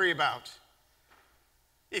anything to worry about.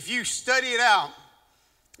 If you study it out,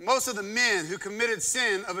 most of the men who committed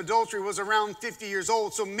sin of adultery was around 50 years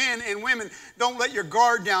old. So men and women, don't let your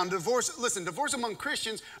guard down. Divorce among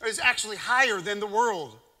Christians is actually higher than the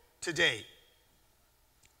world today.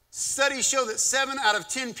 Studies show that 7 out of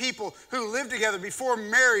 10 people who live together before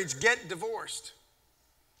marriage get divorced.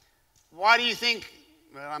 Why do you think?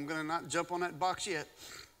 Well, I'm going to not jump on that box yet.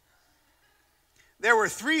 There were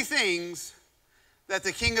 3 things that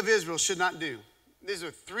the king of Israel should not do. These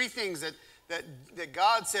are 3 things that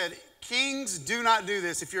God said, kings do not do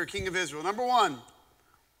this if you're a king of Israel. Number 1,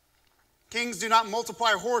 kings do not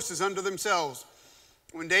multiply horses unto themselves.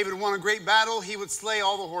 When David won a great battle, he would slay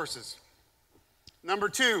all the horses. Number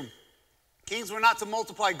 2, kings were not to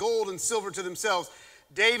multiply gold and silver to themselves.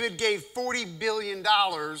 David gave $40 billion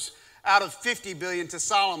out of $50 billion to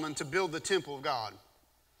Solomon to build the temple of God.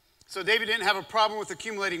 So David didn't have a problem with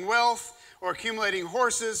accumulating wealth or accumulating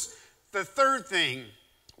horses. The 3rd thing,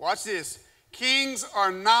 watch this, kings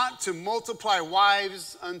are not to multiply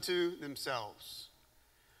wives unto themselves.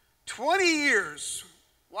 20 years,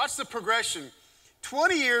 watch the progression.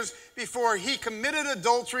 20 years before he committed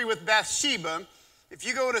adultery with Bathsheba, if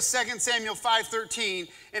you go to 2 Samuel 5:13,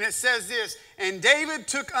 and it says this, and David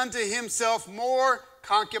took unto himself more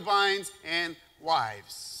concubines and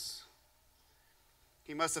wives.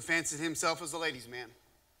 He must have fancied himself as a ladies' man.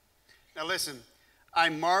 Now listen, I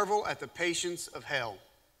marvel at the patience of hell.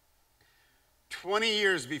 20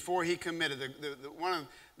 years before he committed,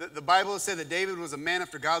 the Bible said that David was a man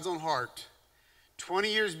after God's own heart. 20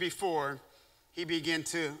 years before, he began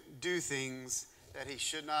to do things that he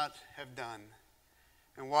should not have done.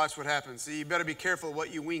 And watch what happens. So you better be careful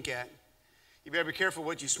what you wink at. You better be careful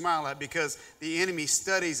what you smile at, because the enemy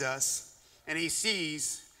studies us and he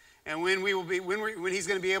sees, and when he's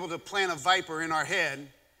going to be able to plant a viper in our head,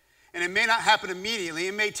 and it may not happen immediately,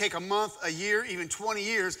 it may take a month, a year, even 20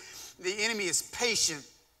 years. The enemy is patient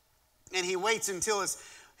and he waits until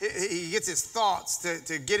he gets his thoughts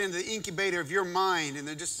to get into the incubator of your mind, and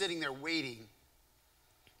they're just sitting there waiting.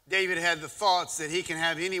 David had the thoughts that he can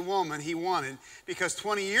have any woman he wanted, because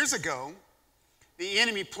 20 years ago, the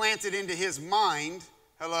enemy planted into his mind,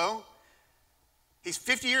 hello? He's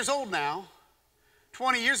 50 years old now.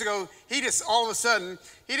 20 years ago, he just all of a sudden,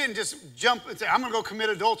 he didn't just jump and say, I'm going to go commit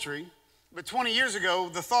adultery. But 20 years ago,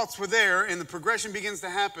 the thoughts were there and the progression begins to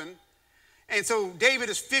happen. And so David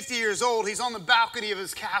is 50 years old. He's on the balcony of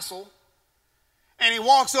his castle. And he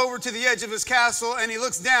walks over to the edge of his castle and he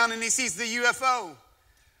looks down and he sees the UFO.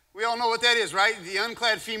 We all know what that is, right? The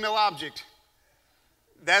unclad female object.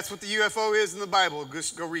 That's what the UFO is in the Bible.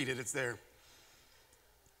 Just go read it. It's there.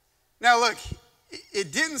 Now look,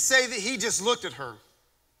 it didn't say that he just looked at her.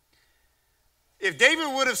 If David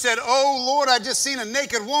would have said, oh, Lord, I just seen a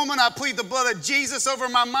naked woman. I plead the blood of Jesus over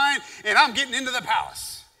my mind, and I'm getting into the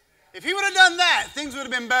palace. If he would have done that, things would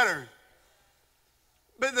have been better.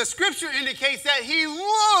 But the scripture indicates that he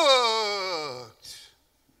looked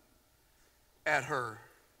at her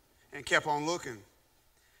and kept on looking.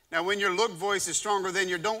 Now, when your look voice is stronger than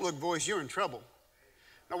your don't look voice, you're in trouble.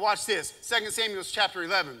 Now, watch this. 2 Samuel chapter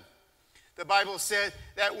 11. The Bible said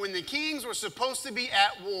that when the kings were supposed to be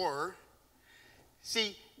at war,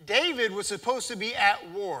 see, David was supposed to be at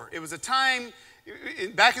war. It was a time,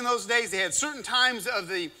 back in those days, they had certain times of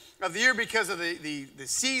the year because of the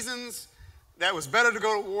seasons that was better to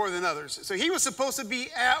go to war than others. So he was supposed to be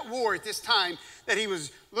at war at this time that he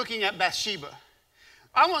was looking at Bathsheba.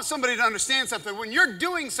 I want somebody to understand something. When you're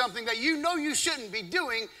doing something that you know you shouldn't be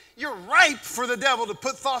doing, you're ripe for the devil to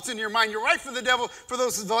put thoughts into your mind. You're ripe for the devil, for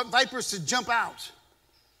those vipers to jump out.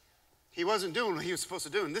 He wasn't doing what he was supposed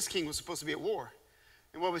to do, and this king was supposed to be at war.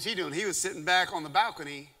 And what was he doing? He was sitting back on the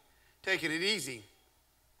balcony, taking it easy.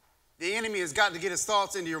 The enemy has got to get his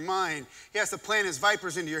thoughts into your mind. He has to plant his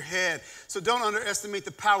vipers into your head. So don't underestimate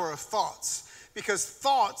the power of thoughts, because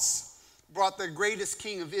thoughts brought the greatest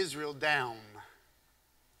king of Israel down.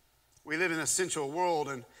 We live in a sensual world,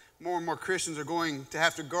 and more Christians are going to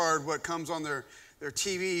have to guard what comes on their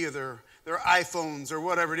TV or their iPhones or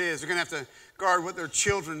whatever it is. They're going to have to guard what their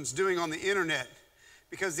children's doing on the internet,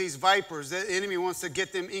 because these vipers, the enemy wants to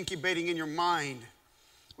get them incubating in your mind.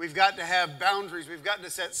 We've got to have boundaries. We've got to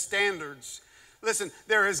set standards. Listen,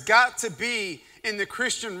 there has got to be in the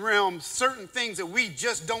Christian realm certain things that we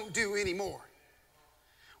just don't do anymore.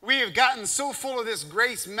 We have gotten so full of this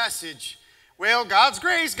grace message. Well, God's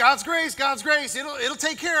grace, God's grace, God's grace. It'll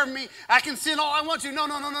take care of me. I can sin all I want to. No.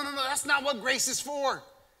 That's not what grace is for.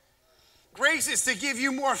 Grace is to give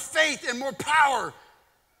you more faith and more power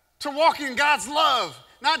to walk in God's love,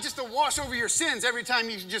 not just to wash over your sins every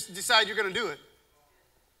time you just decide you're going to do it.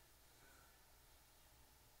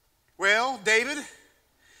 Well, David,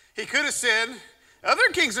 he could have said, other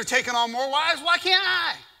kings are taking on more wives. Why can't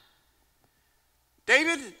I?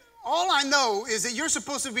 David, all I know is that you're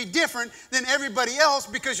supposed to be different than everybody else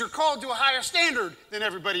because you're called to a higher standard than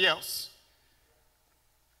everybody else.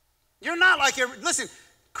 You're not like listen,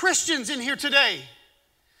 Christians in here today,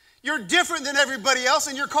 you're different than everybody else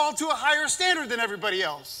and you're called to a higher standard than everybody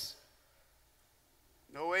else.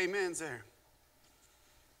 No amens there.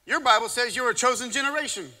 Your Bible says you're a chosen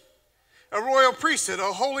generation, a royal priesthood, a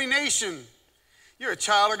holy nation. You're a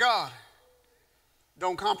child of God.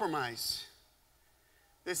 Don't compromise.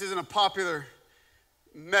 This isn't a popular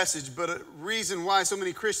message, but a reason why so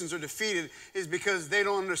many Christians are defeated is because they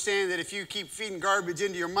don't understand that if you keep feeding garbage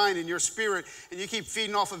into your mind and your spirit, and you keep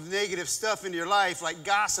feeding off of negative stuff into your life, like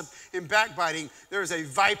gossip and backbiting, there's a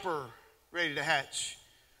viper ready to hatch.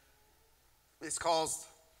 This causes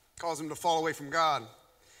them to fall away from God.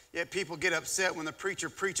 Yet people get upset when the preacher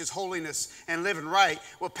preaches holiness and living right.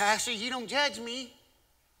 Well, Pastor, you don't judge me.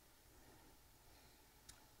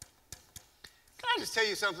 Can I just tell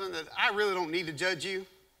you something that I really don't need to judge you?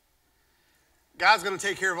 God's going to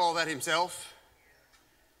take care of all that himself.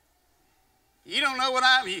 You don't know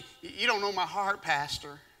you don't know my heart,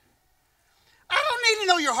 Pastor. I don't need to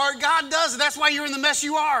know your heart. God does. That's why you're in the mess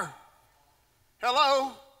you are.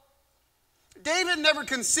 Hello? David never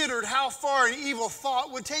considered how far an evil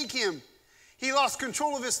thought would take him. He lost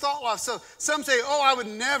control of his thought life. So some say, oh, I would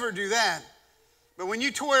never do that. But when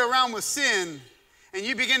you toy around with sin and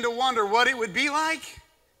you begin to wonder what it would be like,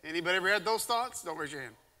 anybody ever had those thoughts? Don't raise your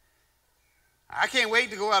hand. I can't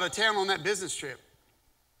wait to go out of town on that business trip.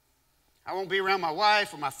 I won't be around my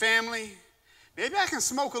wife or my family. Maybe I can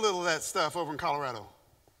smoke a little of that stuff over in Colorado.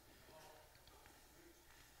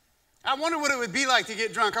 I wonder what it would be like to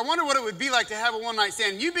get drunk. I wonder what it would be like to have a one-night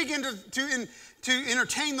stand. You begin to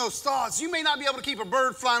entertain those thoughts. You may not be able to keep a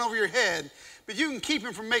bird flying over your head, but you can keep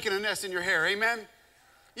him from making a nest in your hair. Amen?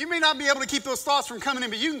 You may not be able to keep those thoughts from coming in,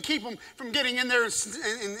 but you can keep them from getting in there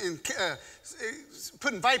and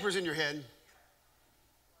putting vipers in your head.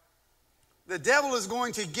 The devil is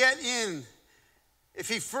going to get in. If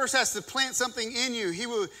he first has to plant something in you,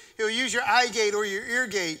 he'll use your eye gate or your ear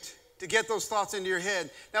gate to get those thoughts into your head.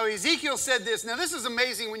 Now, Ezekiel said this. Now, this is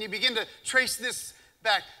amazing when you begin to trace this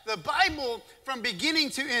back. The Bible, from beginning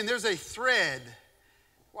to end, there's a thread.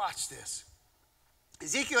 Watch this.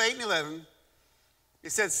 Ezekiel 8:11,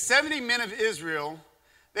 it said, 70 men of Israel,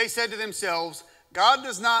 they said to themselves, God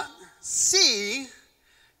does not see.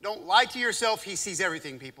 Don't lie to yourself. He sees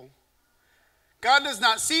everything, people. God does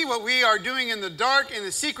not see what we are doing in the dark, in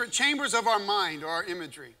the secret chambers of our mind, or our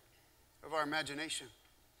imagery, of our imagination.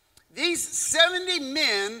 These 70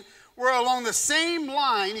 men were along the same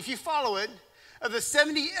line, if you follow it, of the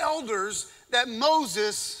 70 elders that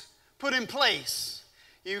Moses put in place.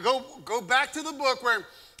 You go back to the book where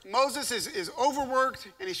Moses is overworked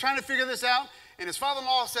and he's trying to figure this out. And his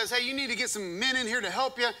father-in-law says, hey, you need to get some men in here to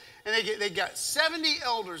help you. And they got 70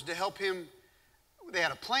 elders to help him. They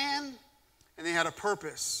had a plan and they had a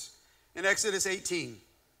purpose in Exodus 18.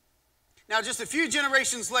 Now, just a few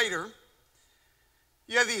generations later,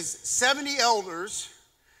 you have these 70 elders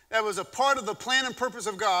that was a part of the plan and purpose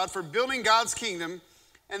of God for building God's kingdom,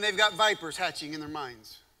 and they've got vipers hatching in their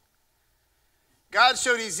minds. God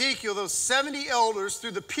showed Ezekiel those 70 elders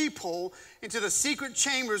through the peephole into the secret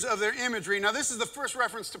chambers of their imagery. Now, this is the first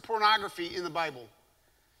reference to pornography in the Bible.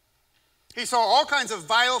 He saw all kinds of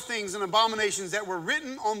vile things and abominations that were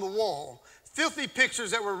written on the wall, filthy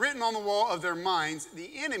pictures that were written on the wall of their minds. The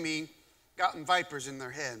enemy got vipers in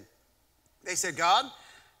their head. They said, God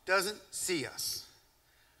doesn't see us.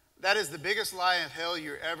 That is the biggest lie of hell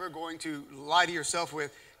you're ever going to lie to yourself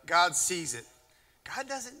with. God sees it. God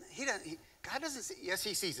doesn't see. Yes,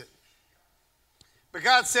 he sees it. But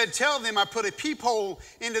God said, tell them I put a peephole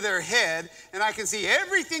into their head and I can see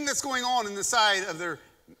everything that's going on in the side of their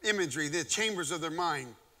imagery, the chambers of their mind.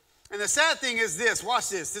 And the sad thing is this. Watch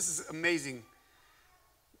this. This is amazing.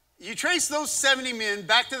 You trace those 70 men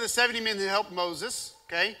back to the 70 men that helped Moses,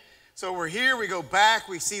 okay? So we're here, we go back,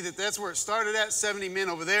 we see that that's where it started at, 70 men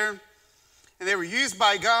over there. And they were used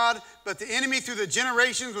by God, but the enemy through the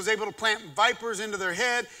generations was able to plant vipers into their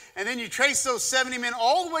head. And then you trace those 70 men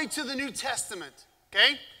all the way to the New Testament,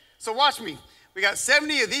 okay? So watch me. We got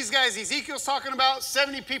 70 of these guys Ezekiel's talking about,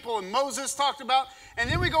 70 people and Moses talked about, and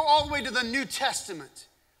then we go all the way to the New Testament.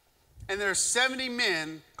 And there are 70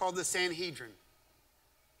 men called the Sanhedrin.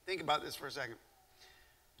 Think about this for a second.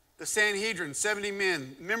 The Sanhedrin, 70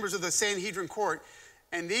 men, members of the Sanhedrin court,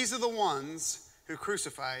 and these are the ones who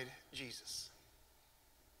crucified Jesus.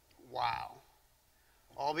 Wow.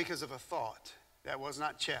 All because of a thought that was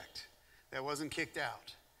not checked, that wasn't kicked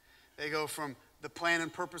out. They go from the plan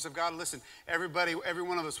and purpose of God. Listen, everybody, every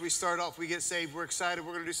one of us, we start off, we get saved, we're excited,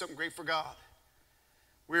 we're going to do something great for God.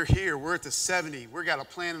 We're here, we're at the 70, we've got a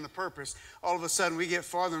plan and a purpose. All of a sudden, we get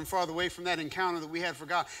farther and farther away from that encounter that we had for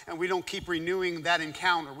God, and we don't keep renewing that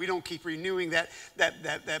encounter. We don't keep renewing that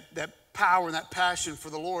power and that passion for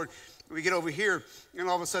the Lord. We get over here, and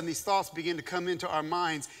all of a sudden, these thoughts begin to come into our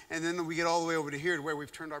minds, and then we get all the way over to here to where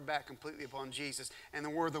we've turned our back completely upon Jesus, and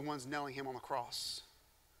then we're the ones nailing him on the cross.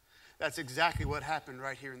 That's exactly what happened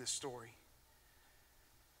right here in this story.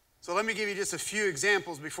 So let me give you just a few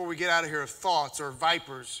examples before we get out of here of thoughts or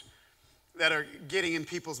vipers that are getting in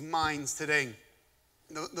people's minds today.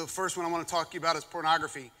 The first one I want to talk to you about is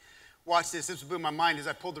pornography. Watch this. This blew my mind as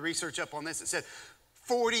I pulled the research up on this. It said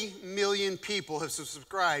 40 million people have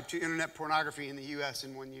subscribed to internet pornography in the U.S.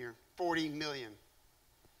 in 1 year. 40 million.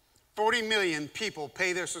 40 million people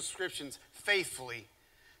pay their subscriptions faithfully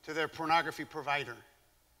to their pornography provider.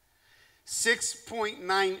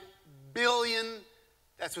 6.9 billion,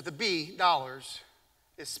 that's with a B, dollars,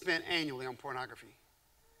 is spent annually on pornography.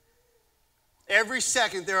 Every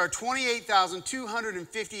second, there are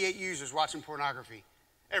 28,258 users watching pornography.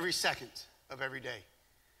 Every second of every day.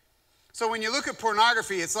 So when you look at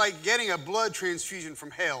pornography, it's like getting a blood transfusion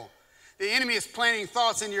from hell. The enemy is planting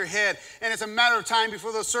thoughts in your head, and it's a matter of time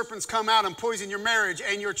before those serpents come out and poison your marriage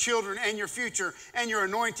and your children and your future and your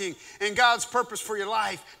anointing and God's purpose for your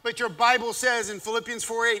life. But your Bible says in Philippians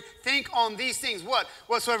 4:8, think on these things. What?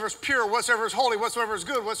 Whatsoever is pure, whatsoever is holy, whatsoever is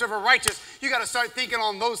good, whatsoever righteous. You got to start thinking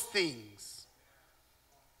on those things.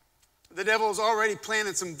 The devil has already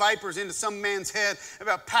planted some vipers into some man's head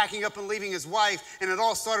about packing up and leaving his wife, and it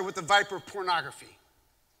all started with the viper of pornography.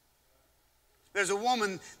 There's a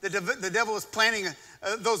woman, the devil is planting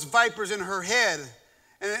those vipers in her head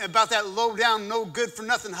and about that low down, no good for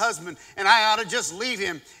nothing husband, and I ought to just leave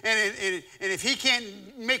him. And if he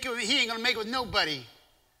can't make it, he ain't going to make it with nobody.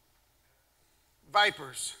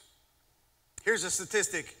 Vipers. Here's a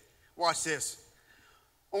statistic. Watch this.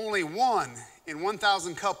 Only 1 in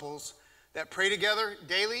 1,000 couples that pray together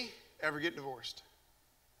daily ever get divorced.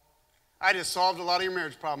 I just solved a lot of your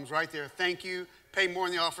marriage problems right there. Thank you. Pay more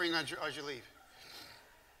in the offering as you leave.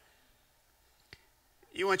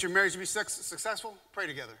 You want your marriage to be successful? Pray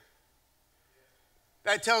together.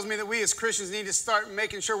 That tells me that we as Christians need to start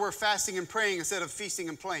making sure we're fasting and praying instead of feasting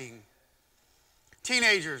and playing.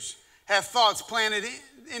 Teenagers have thoughts planted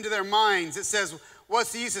into their minds that says,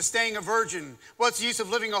 what's the use of staying a virgin? What's the use of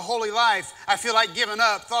living a holy life? I feel like giving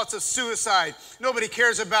up. Thoughts of suicide. Nobody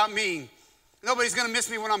cares about me. Nobody's going to miss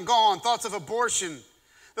me when I'm gone. Thoughts of abortion.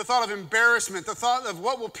 The thought of embarrassment. The thought of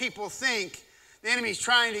what will people think. The enemy's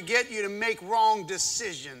trying to get you to make wrong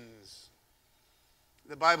decisions.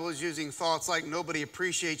 The Bible is using thoughts like, nobody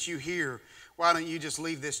appreciates you here. Why don't you just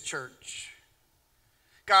leave this church?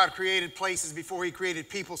 God created places before he created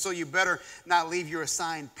people, so you better not leave your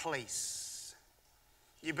assigned place.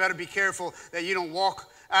 You better be careful that you don't walk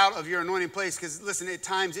out of your anointing place, because listen, at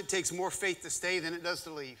times it takes more faith to stay than it does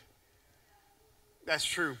to leave. That's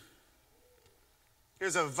true.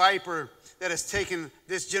 Here's a viper that has taken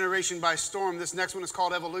this generation by storm. This next one is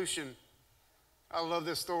called evolution. I love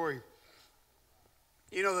this story.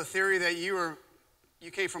 You know the theory that you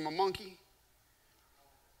came from a monkey?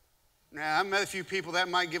 Now, I've met a few people that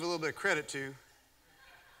might give a little bit of credit to.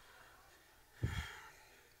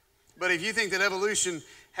 But if you think that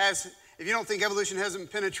if you don't think evolution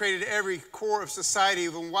hasn't penetrated every core of society,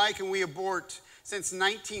 then why can we abort since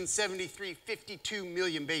 1973 52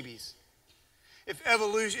 million babies?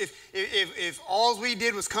 If all we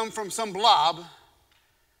did was come from some blob,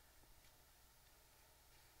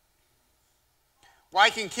 why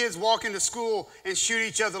can kids walk into school and shoot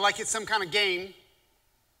each other like it's some kind of game?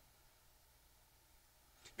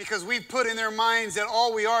 Because we've put in their minds that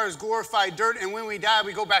all we are is glorified dirt, and when we die,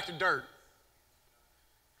 we go back to dirt.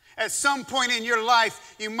 At some point in your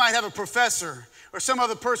life, you might have a professor or some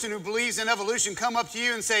other person who believes in evolution come up to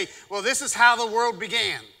you and say, well, this is how the world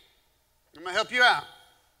began. I'm going to help you out.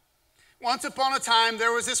 Once upon a time,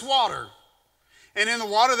 there was this water. And in the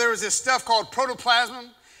water, there was this stuff called protoplasm.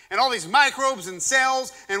 And all these microbes and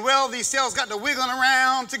cells, and well, these cells got to wiggling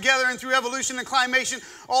around together, and through evolution and climation,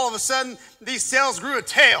 all of a sudden, these cells grew a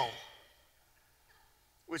tail,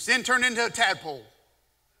 which then turned into a tadpole.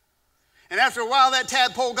 And after a while, that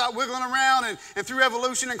tadpole got wiggling around, and through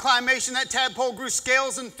evolution and climation, that tadpole grew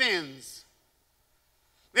scales and fins.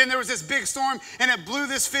 Then there was this big storm, and it blew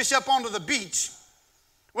this fish up onto the beach.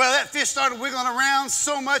 Well, that fish started wiggling around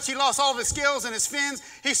so much he lost all of his scales and his fins.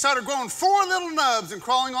 He started growing 4 little nubs and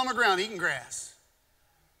crawling on the ground, eating grass.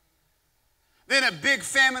 Then a big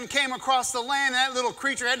famine came across the land, and that little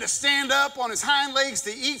creature had to stand up on his hind legs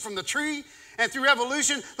to eat from the tree. And through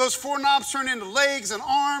evolution, those 4 knobs turned into legs and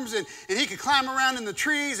arms, and he could climb around in the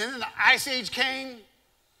trees. And then the ice age came,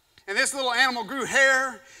 and this little animal grew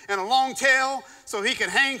hair and a long tail so he could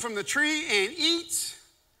hang from the tree and eat.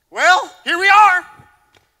 Well, here we are.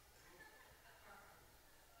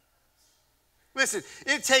 Listen,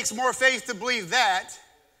 it takes more faith to believe that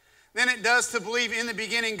than it does to believe in the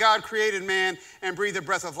beginning God created man and breathed the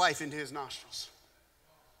breath of life into his nostrils.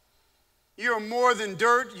 You are more than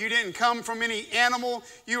dirt. You didn't come from any animal.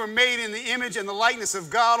 You were made in the image and the likeness of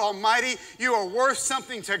God Almighty. You are worth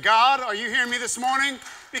something to God. Are you hearing me this morning?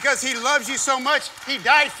 Because he loves you so much, he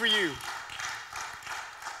died for you.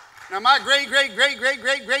 Now, my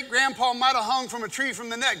great-great-great-great-great-great-grandpa might have hung from a tree from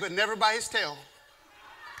the neck, but never by his tail.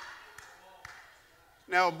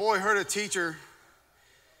 Now, a boy heard a teacher,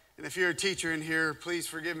 and if you're a teacher in here, please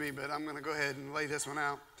forgive me, but I'm going to go ahead and lay this one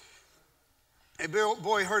out. A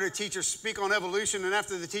boy heard a teacher speak on evolution, and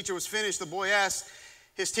after the teacher was finished, the boy asked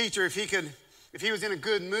his teacher if he was in a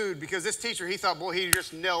good mood, because this teacher, he thought, boy, he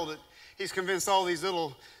just nailed it. He's convinced all these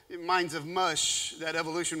little minds of mush that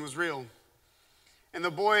evolution was real. And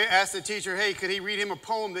the boy asked the teacher, hey, could he read him a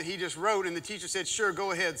poem that he just wrote? And the teacher said, sure,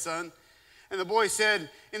 go ahead, son. And the boy said,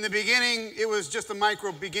 in the beginning, it was just a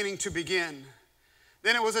microbe beginning to begin.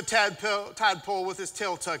 Then it was a tadpole with his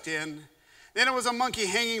tail tucked in. Then it was a monkey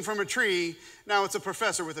hanging from a tree. Now it's a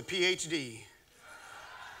professor with a PhD.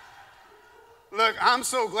 Look, I'm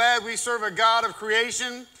so glad we serve a God of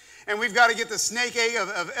creation, and we've got to get the snake egg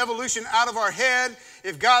of evolution out of our head.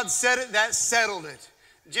 If God said it, that settled it.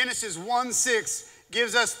 Genesis 1:6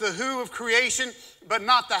 gives us the who of creation, but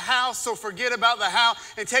not the how, so forget about the how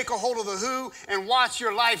and take a hold of the who and watch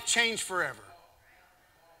your life change forever.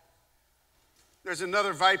 There's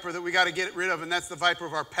another viper that we got to get rid of, and that's the viper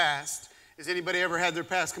of our past. Has anybody ever had their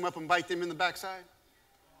past come up and bite them in the backside?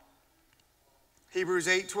 Hebrews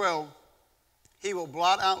 8:12. He will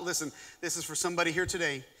blot out, listen, this is for somebody here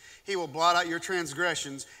today. He will blot out your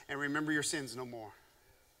transgressions and remember your sins no more.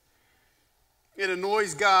 It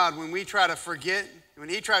annoys God when we try to forget, when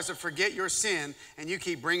he tries to forget your sin and you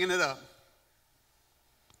keep bringing it up.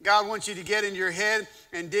 God wants you to get in your head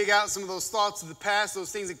and dig out some of those thoughts of the past,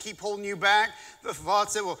 those things that keep holding you back, the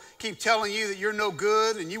thoughts that will keep telling you that you're no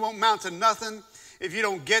good and you won't amount to nothing if you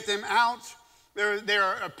don't get them out.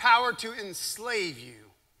 They're a power to enslave you.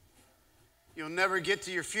 You'll never get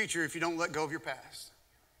to your future if you don't let go of your past.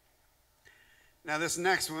 Now this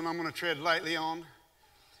next one I'm going to tread lightly on.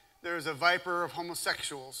 There's a viper of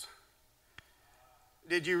homosexuals.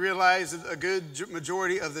 Did you realize that a good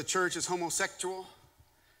majority of the church is homosexual?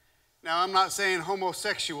 Now, I'm not saying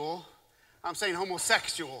homosexual. I'm saying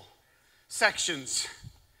homosexual sections.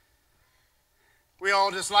 We all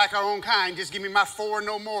just like our own kind. Just give me my 4,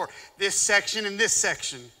 no more. This section and this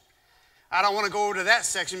section. I don't want to go over to that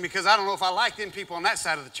section because I don't know if I like them people on that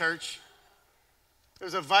side of the church.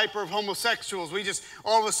 There's a viper of homosexuals.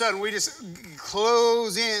 All of a sudden, we just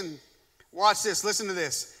close in. Watch this. Listen to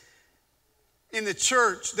this. In the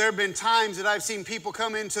church, there have been times that I've seen people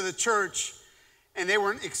come into the church and they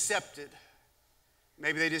weren't accepted.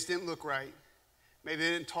 Maybe they just didn't look right. Maybe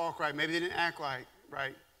they didn't talk right. Maybe they didn't act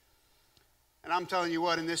right. And I'm telling you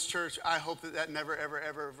what, in this church, I hope that never, ever,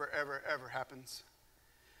 ever, ever, ever, ever happens.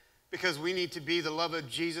 Because we need to be the love of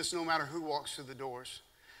Jesus no matter who walks through the doors.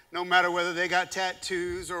 No matter whether they got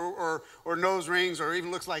tattoos or nose rings or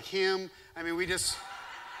even looks like him. I mean,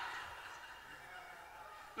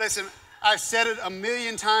 listen, I've said it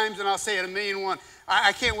 1,000,000 times and I'll say it 1,000,001.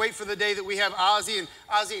 I can't wait for the day that we have Ozzy and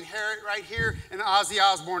Harriet right here and Ozzy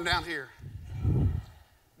Osbourne down here.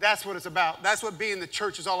 That's what it's about. That's what being the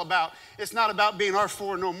church is all about. It's not about being our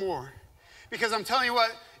 4 no more. Because I'm telling you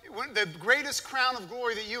what, the greatest crown of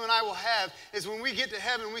glory that you and I will have is when we get to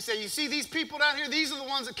heaven and we say, you see these people down here, these are the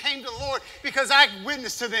ones that came to the Lord because I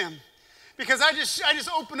witnessed to them. Because I just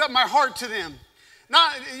opened up my heart to them.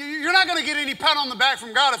 You're not going to get any pat on the back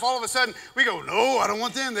from God if all of a sudden we go, no, I don't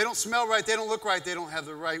want them. They don't smell right. They don't look right. They don't have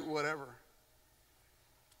the right whatever.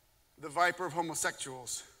 The viper of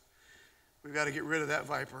homosexuals. We've got to get rid of that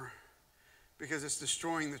viper because it's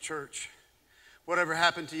destroying the church. Whatever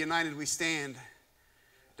happened to United We Stand,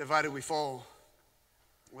 Divided We Fall.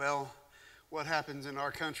 Well, what happens in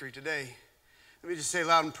our country today? Let me just say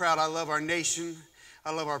loud and proud, I love our nation.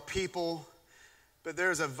 I love our people. But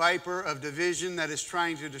there's a viper of division that is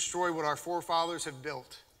trying to destroy what our forefathers have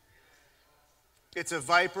built. It's a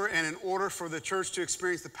viper, and in order for the church to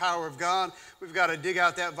experience the power of God, we've got to dig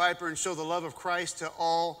out that viper and show the love of Christ to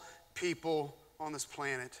all people on this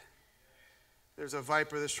planet. There's a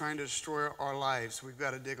viper that's trying to destroy our lives. We've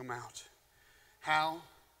got to dig them out. How?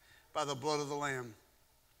 By the blood of the Lamb,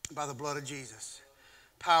 by the blood of Jesus.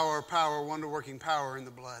 Power, wonder-working power in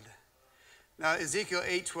the blood. Now, Ezekiel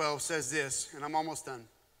 8:12 says this, and I'm almost done.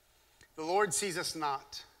 The Lord sees us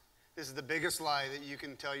not. This is the biggest lie that you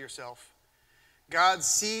can tell yourself. God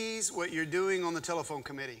sees what you're doing on the telephone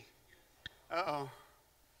committee. God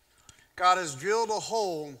has drilled a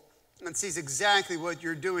hole and sees exactly what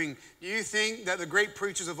you're doing. Do you think that the great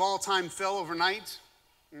preachers of all time fell overnight?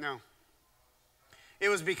 No. It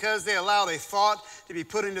was because they allowed a thought to be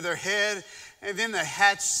put into their head and then they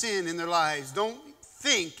hatched sin in their lives. Don't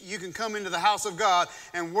think you can come into the house of God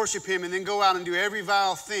and worship Him and then go out and do every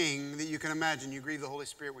vile thing that you can imagine. You grieve the Holy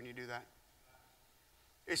Spirit when you do that.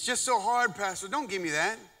 It's just so hard, Pastor. Don't give me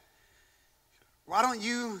that. Why don't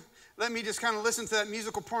you let me just kind of listen to that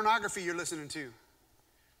musical pornography you're listening to?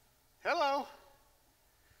 Hello.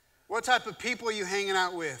 What type of people are you hanging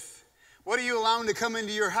out with? What are you allowing to come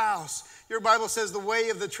into your house? Your Bible says the way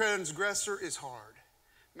of the transgressor is hard.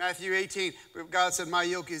 Matthew 18, God said, my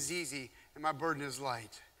yoke is easy and my burden is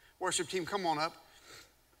light. Worship team, come on up.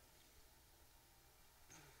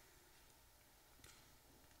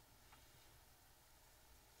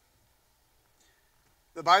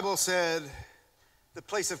 The Bible said the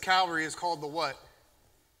place of Calvary is called the what?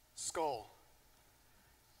 Skull.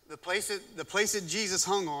 The place that Jesus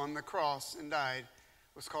hung on the cross and died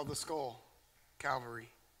was called the skull, Calvary.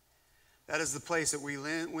 That is the place that we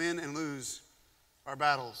win and lose our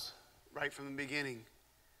battles right from the beginning.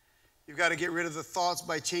 You've got to get rid of the thoughts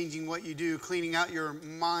by changing what you do, cleaning out your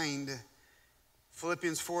mind.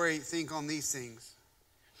 Philippians 4:8, think on these things.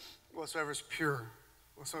 Whatsoever is pure,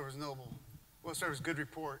 whatsoever is noble, whatsoever is good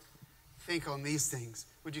report, think on these things.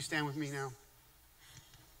 Would you stand with me now?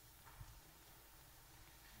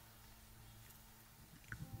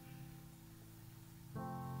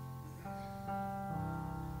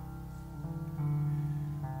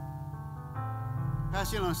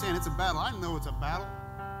 Pastor, you don't understand, it's a battle. I know it's a battle.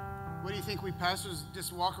 What do you think we pastors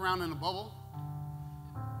just walk around in a bubble?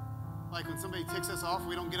 Like when somebody ticks us off,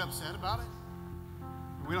 we don't get upset about it?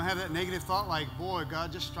 We don't have that negative thought like, boy,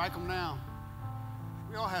 God, just strike them now.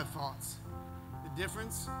 We all have thoughts. The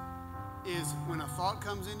difference is when a thought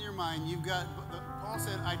comes into your mind, Paul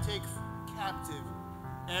said, I take captive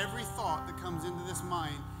every thought that comes into this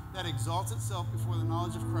mind that exalts itself before the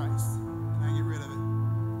knowledge of Christ, and I get rid of it.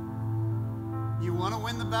 You want to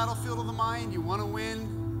win the battlefield of the mind? You want to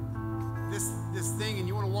win this thing, and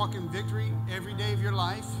you want to walk in victory every day of your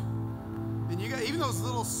life? Then you got even those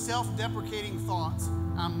little self-deprecating thoughts.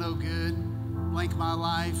 I'm no good, blank my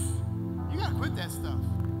life. You got to quit that stuff.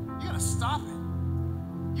 You got to stop it.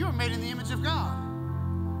 You are made in the image of God.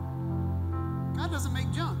 God doesn't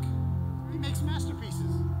make junk. He makes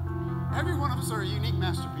masterpieces. Every one of us are a unique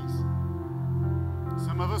masterpiece.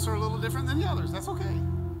 Some of us are a little different than the others. That's okay.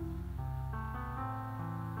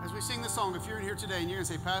 As we sing this song, if you're in here today and you're going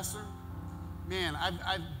to say, Pastor, man,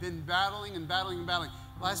 I've been battling and battling and battling.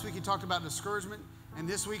 Last week you talked about discouragement, and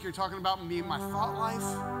this week you're talking about me and my thought life.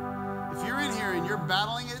 If you're in here and you're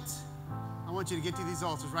battling it, I want you to get to these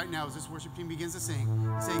altars right now as this worship team begins to sing.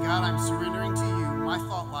 Say, God, I'm surrendering to you my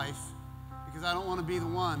thought life, because I don't want to be the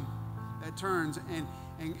one that turns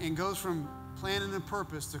and goes from planning and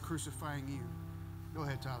purpose to crucifying you. Go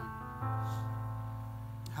ahead, Tyler.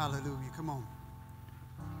 Hallelujah. Come on.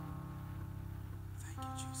 Thank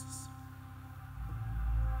you, Jesus.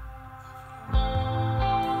 Come on.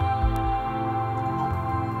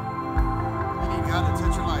 You need God to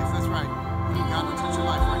touch your life. That's right. You need God to touch your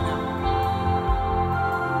life right now.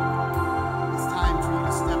 It's time for you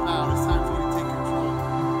to step out. It's time for you to take control.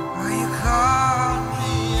 Will you call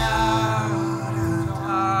me out of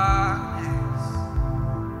darkness?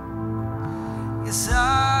 You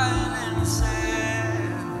silence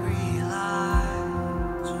every lie.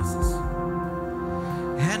 Jesus.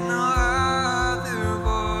 And no other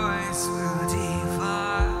voice will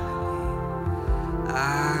define me. I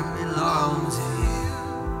belong to you.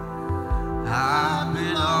 I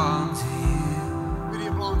belong to you. Who do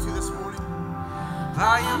you belong to this morning?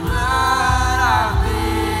 By your blood I've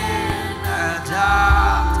been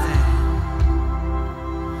adopted.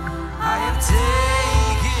 I have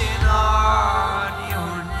taken on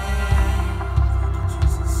your name,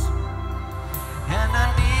 Jesus. and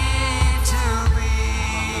I need to be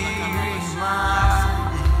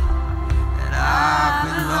reminded that I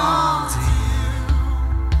belong to you.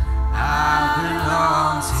 I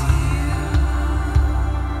belong to you.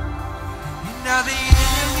 And now the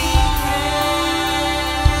enemy can't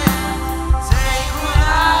take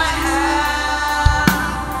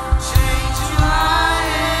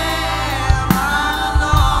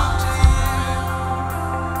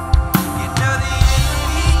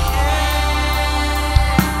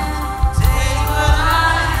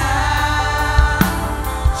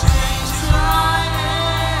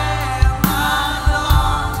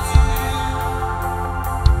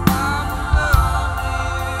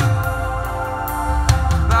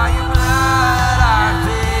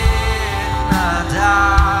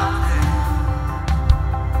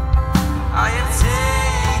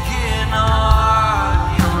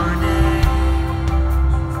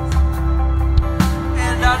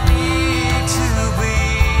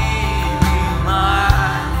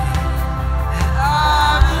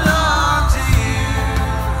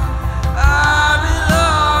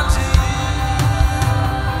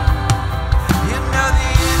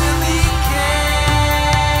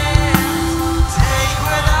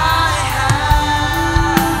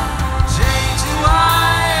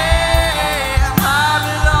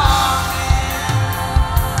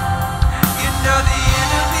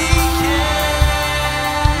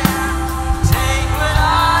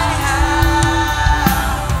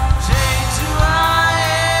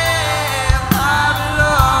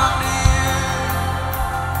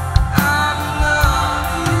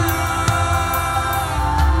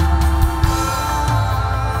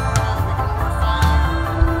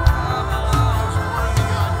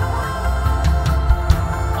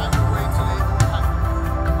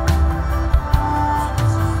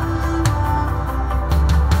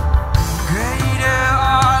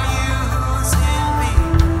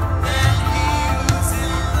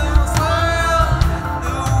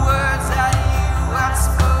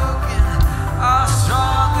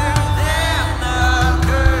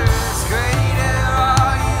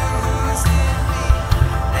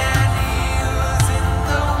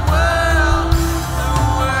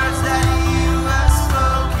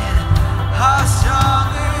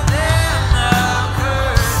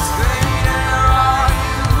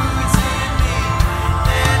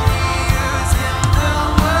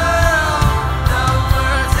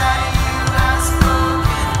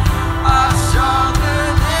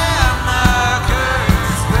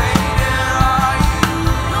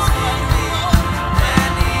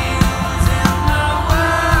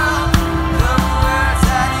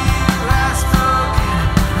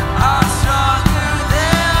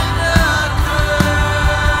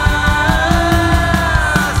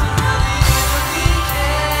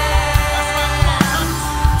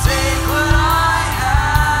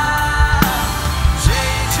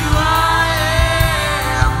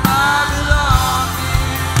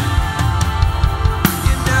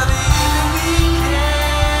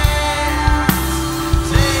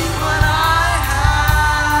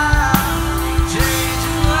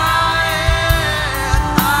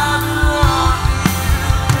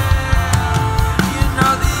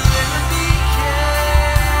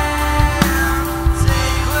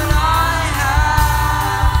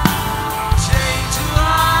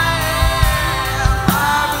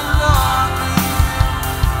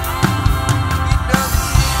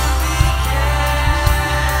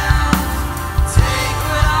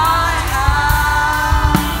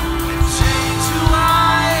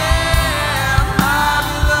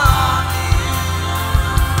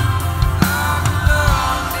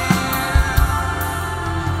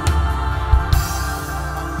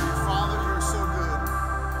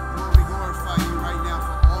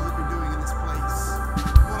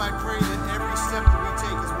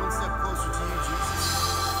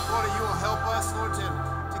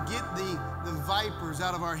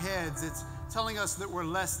heads, that's telling us that we're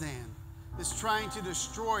less than, that's trying to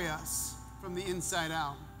destroy us from the inside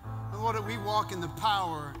out. And Lord, that we walk in the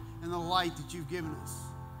power and the light that you've given us.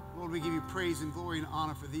 Lord, we give you praise and glory and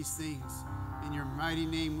honor for these things. In your mighty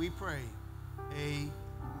name we pray. Amen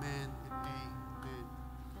and amen.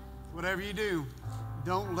 Whatever you do,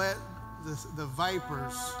 don't let the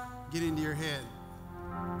vipers get into your head.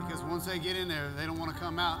 Because once they get in there, they don't want to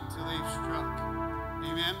come out until they've struck.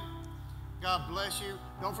 Amen. God bless you.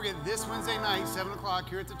 Don't forget, this Wednesday night, 7 o'clock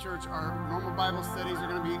here at the church, our normal Bible studies are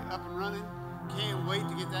going to be up and running. Can't wait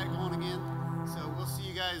to get that going again. So we'll see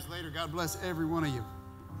you guys later. God bless every one of you.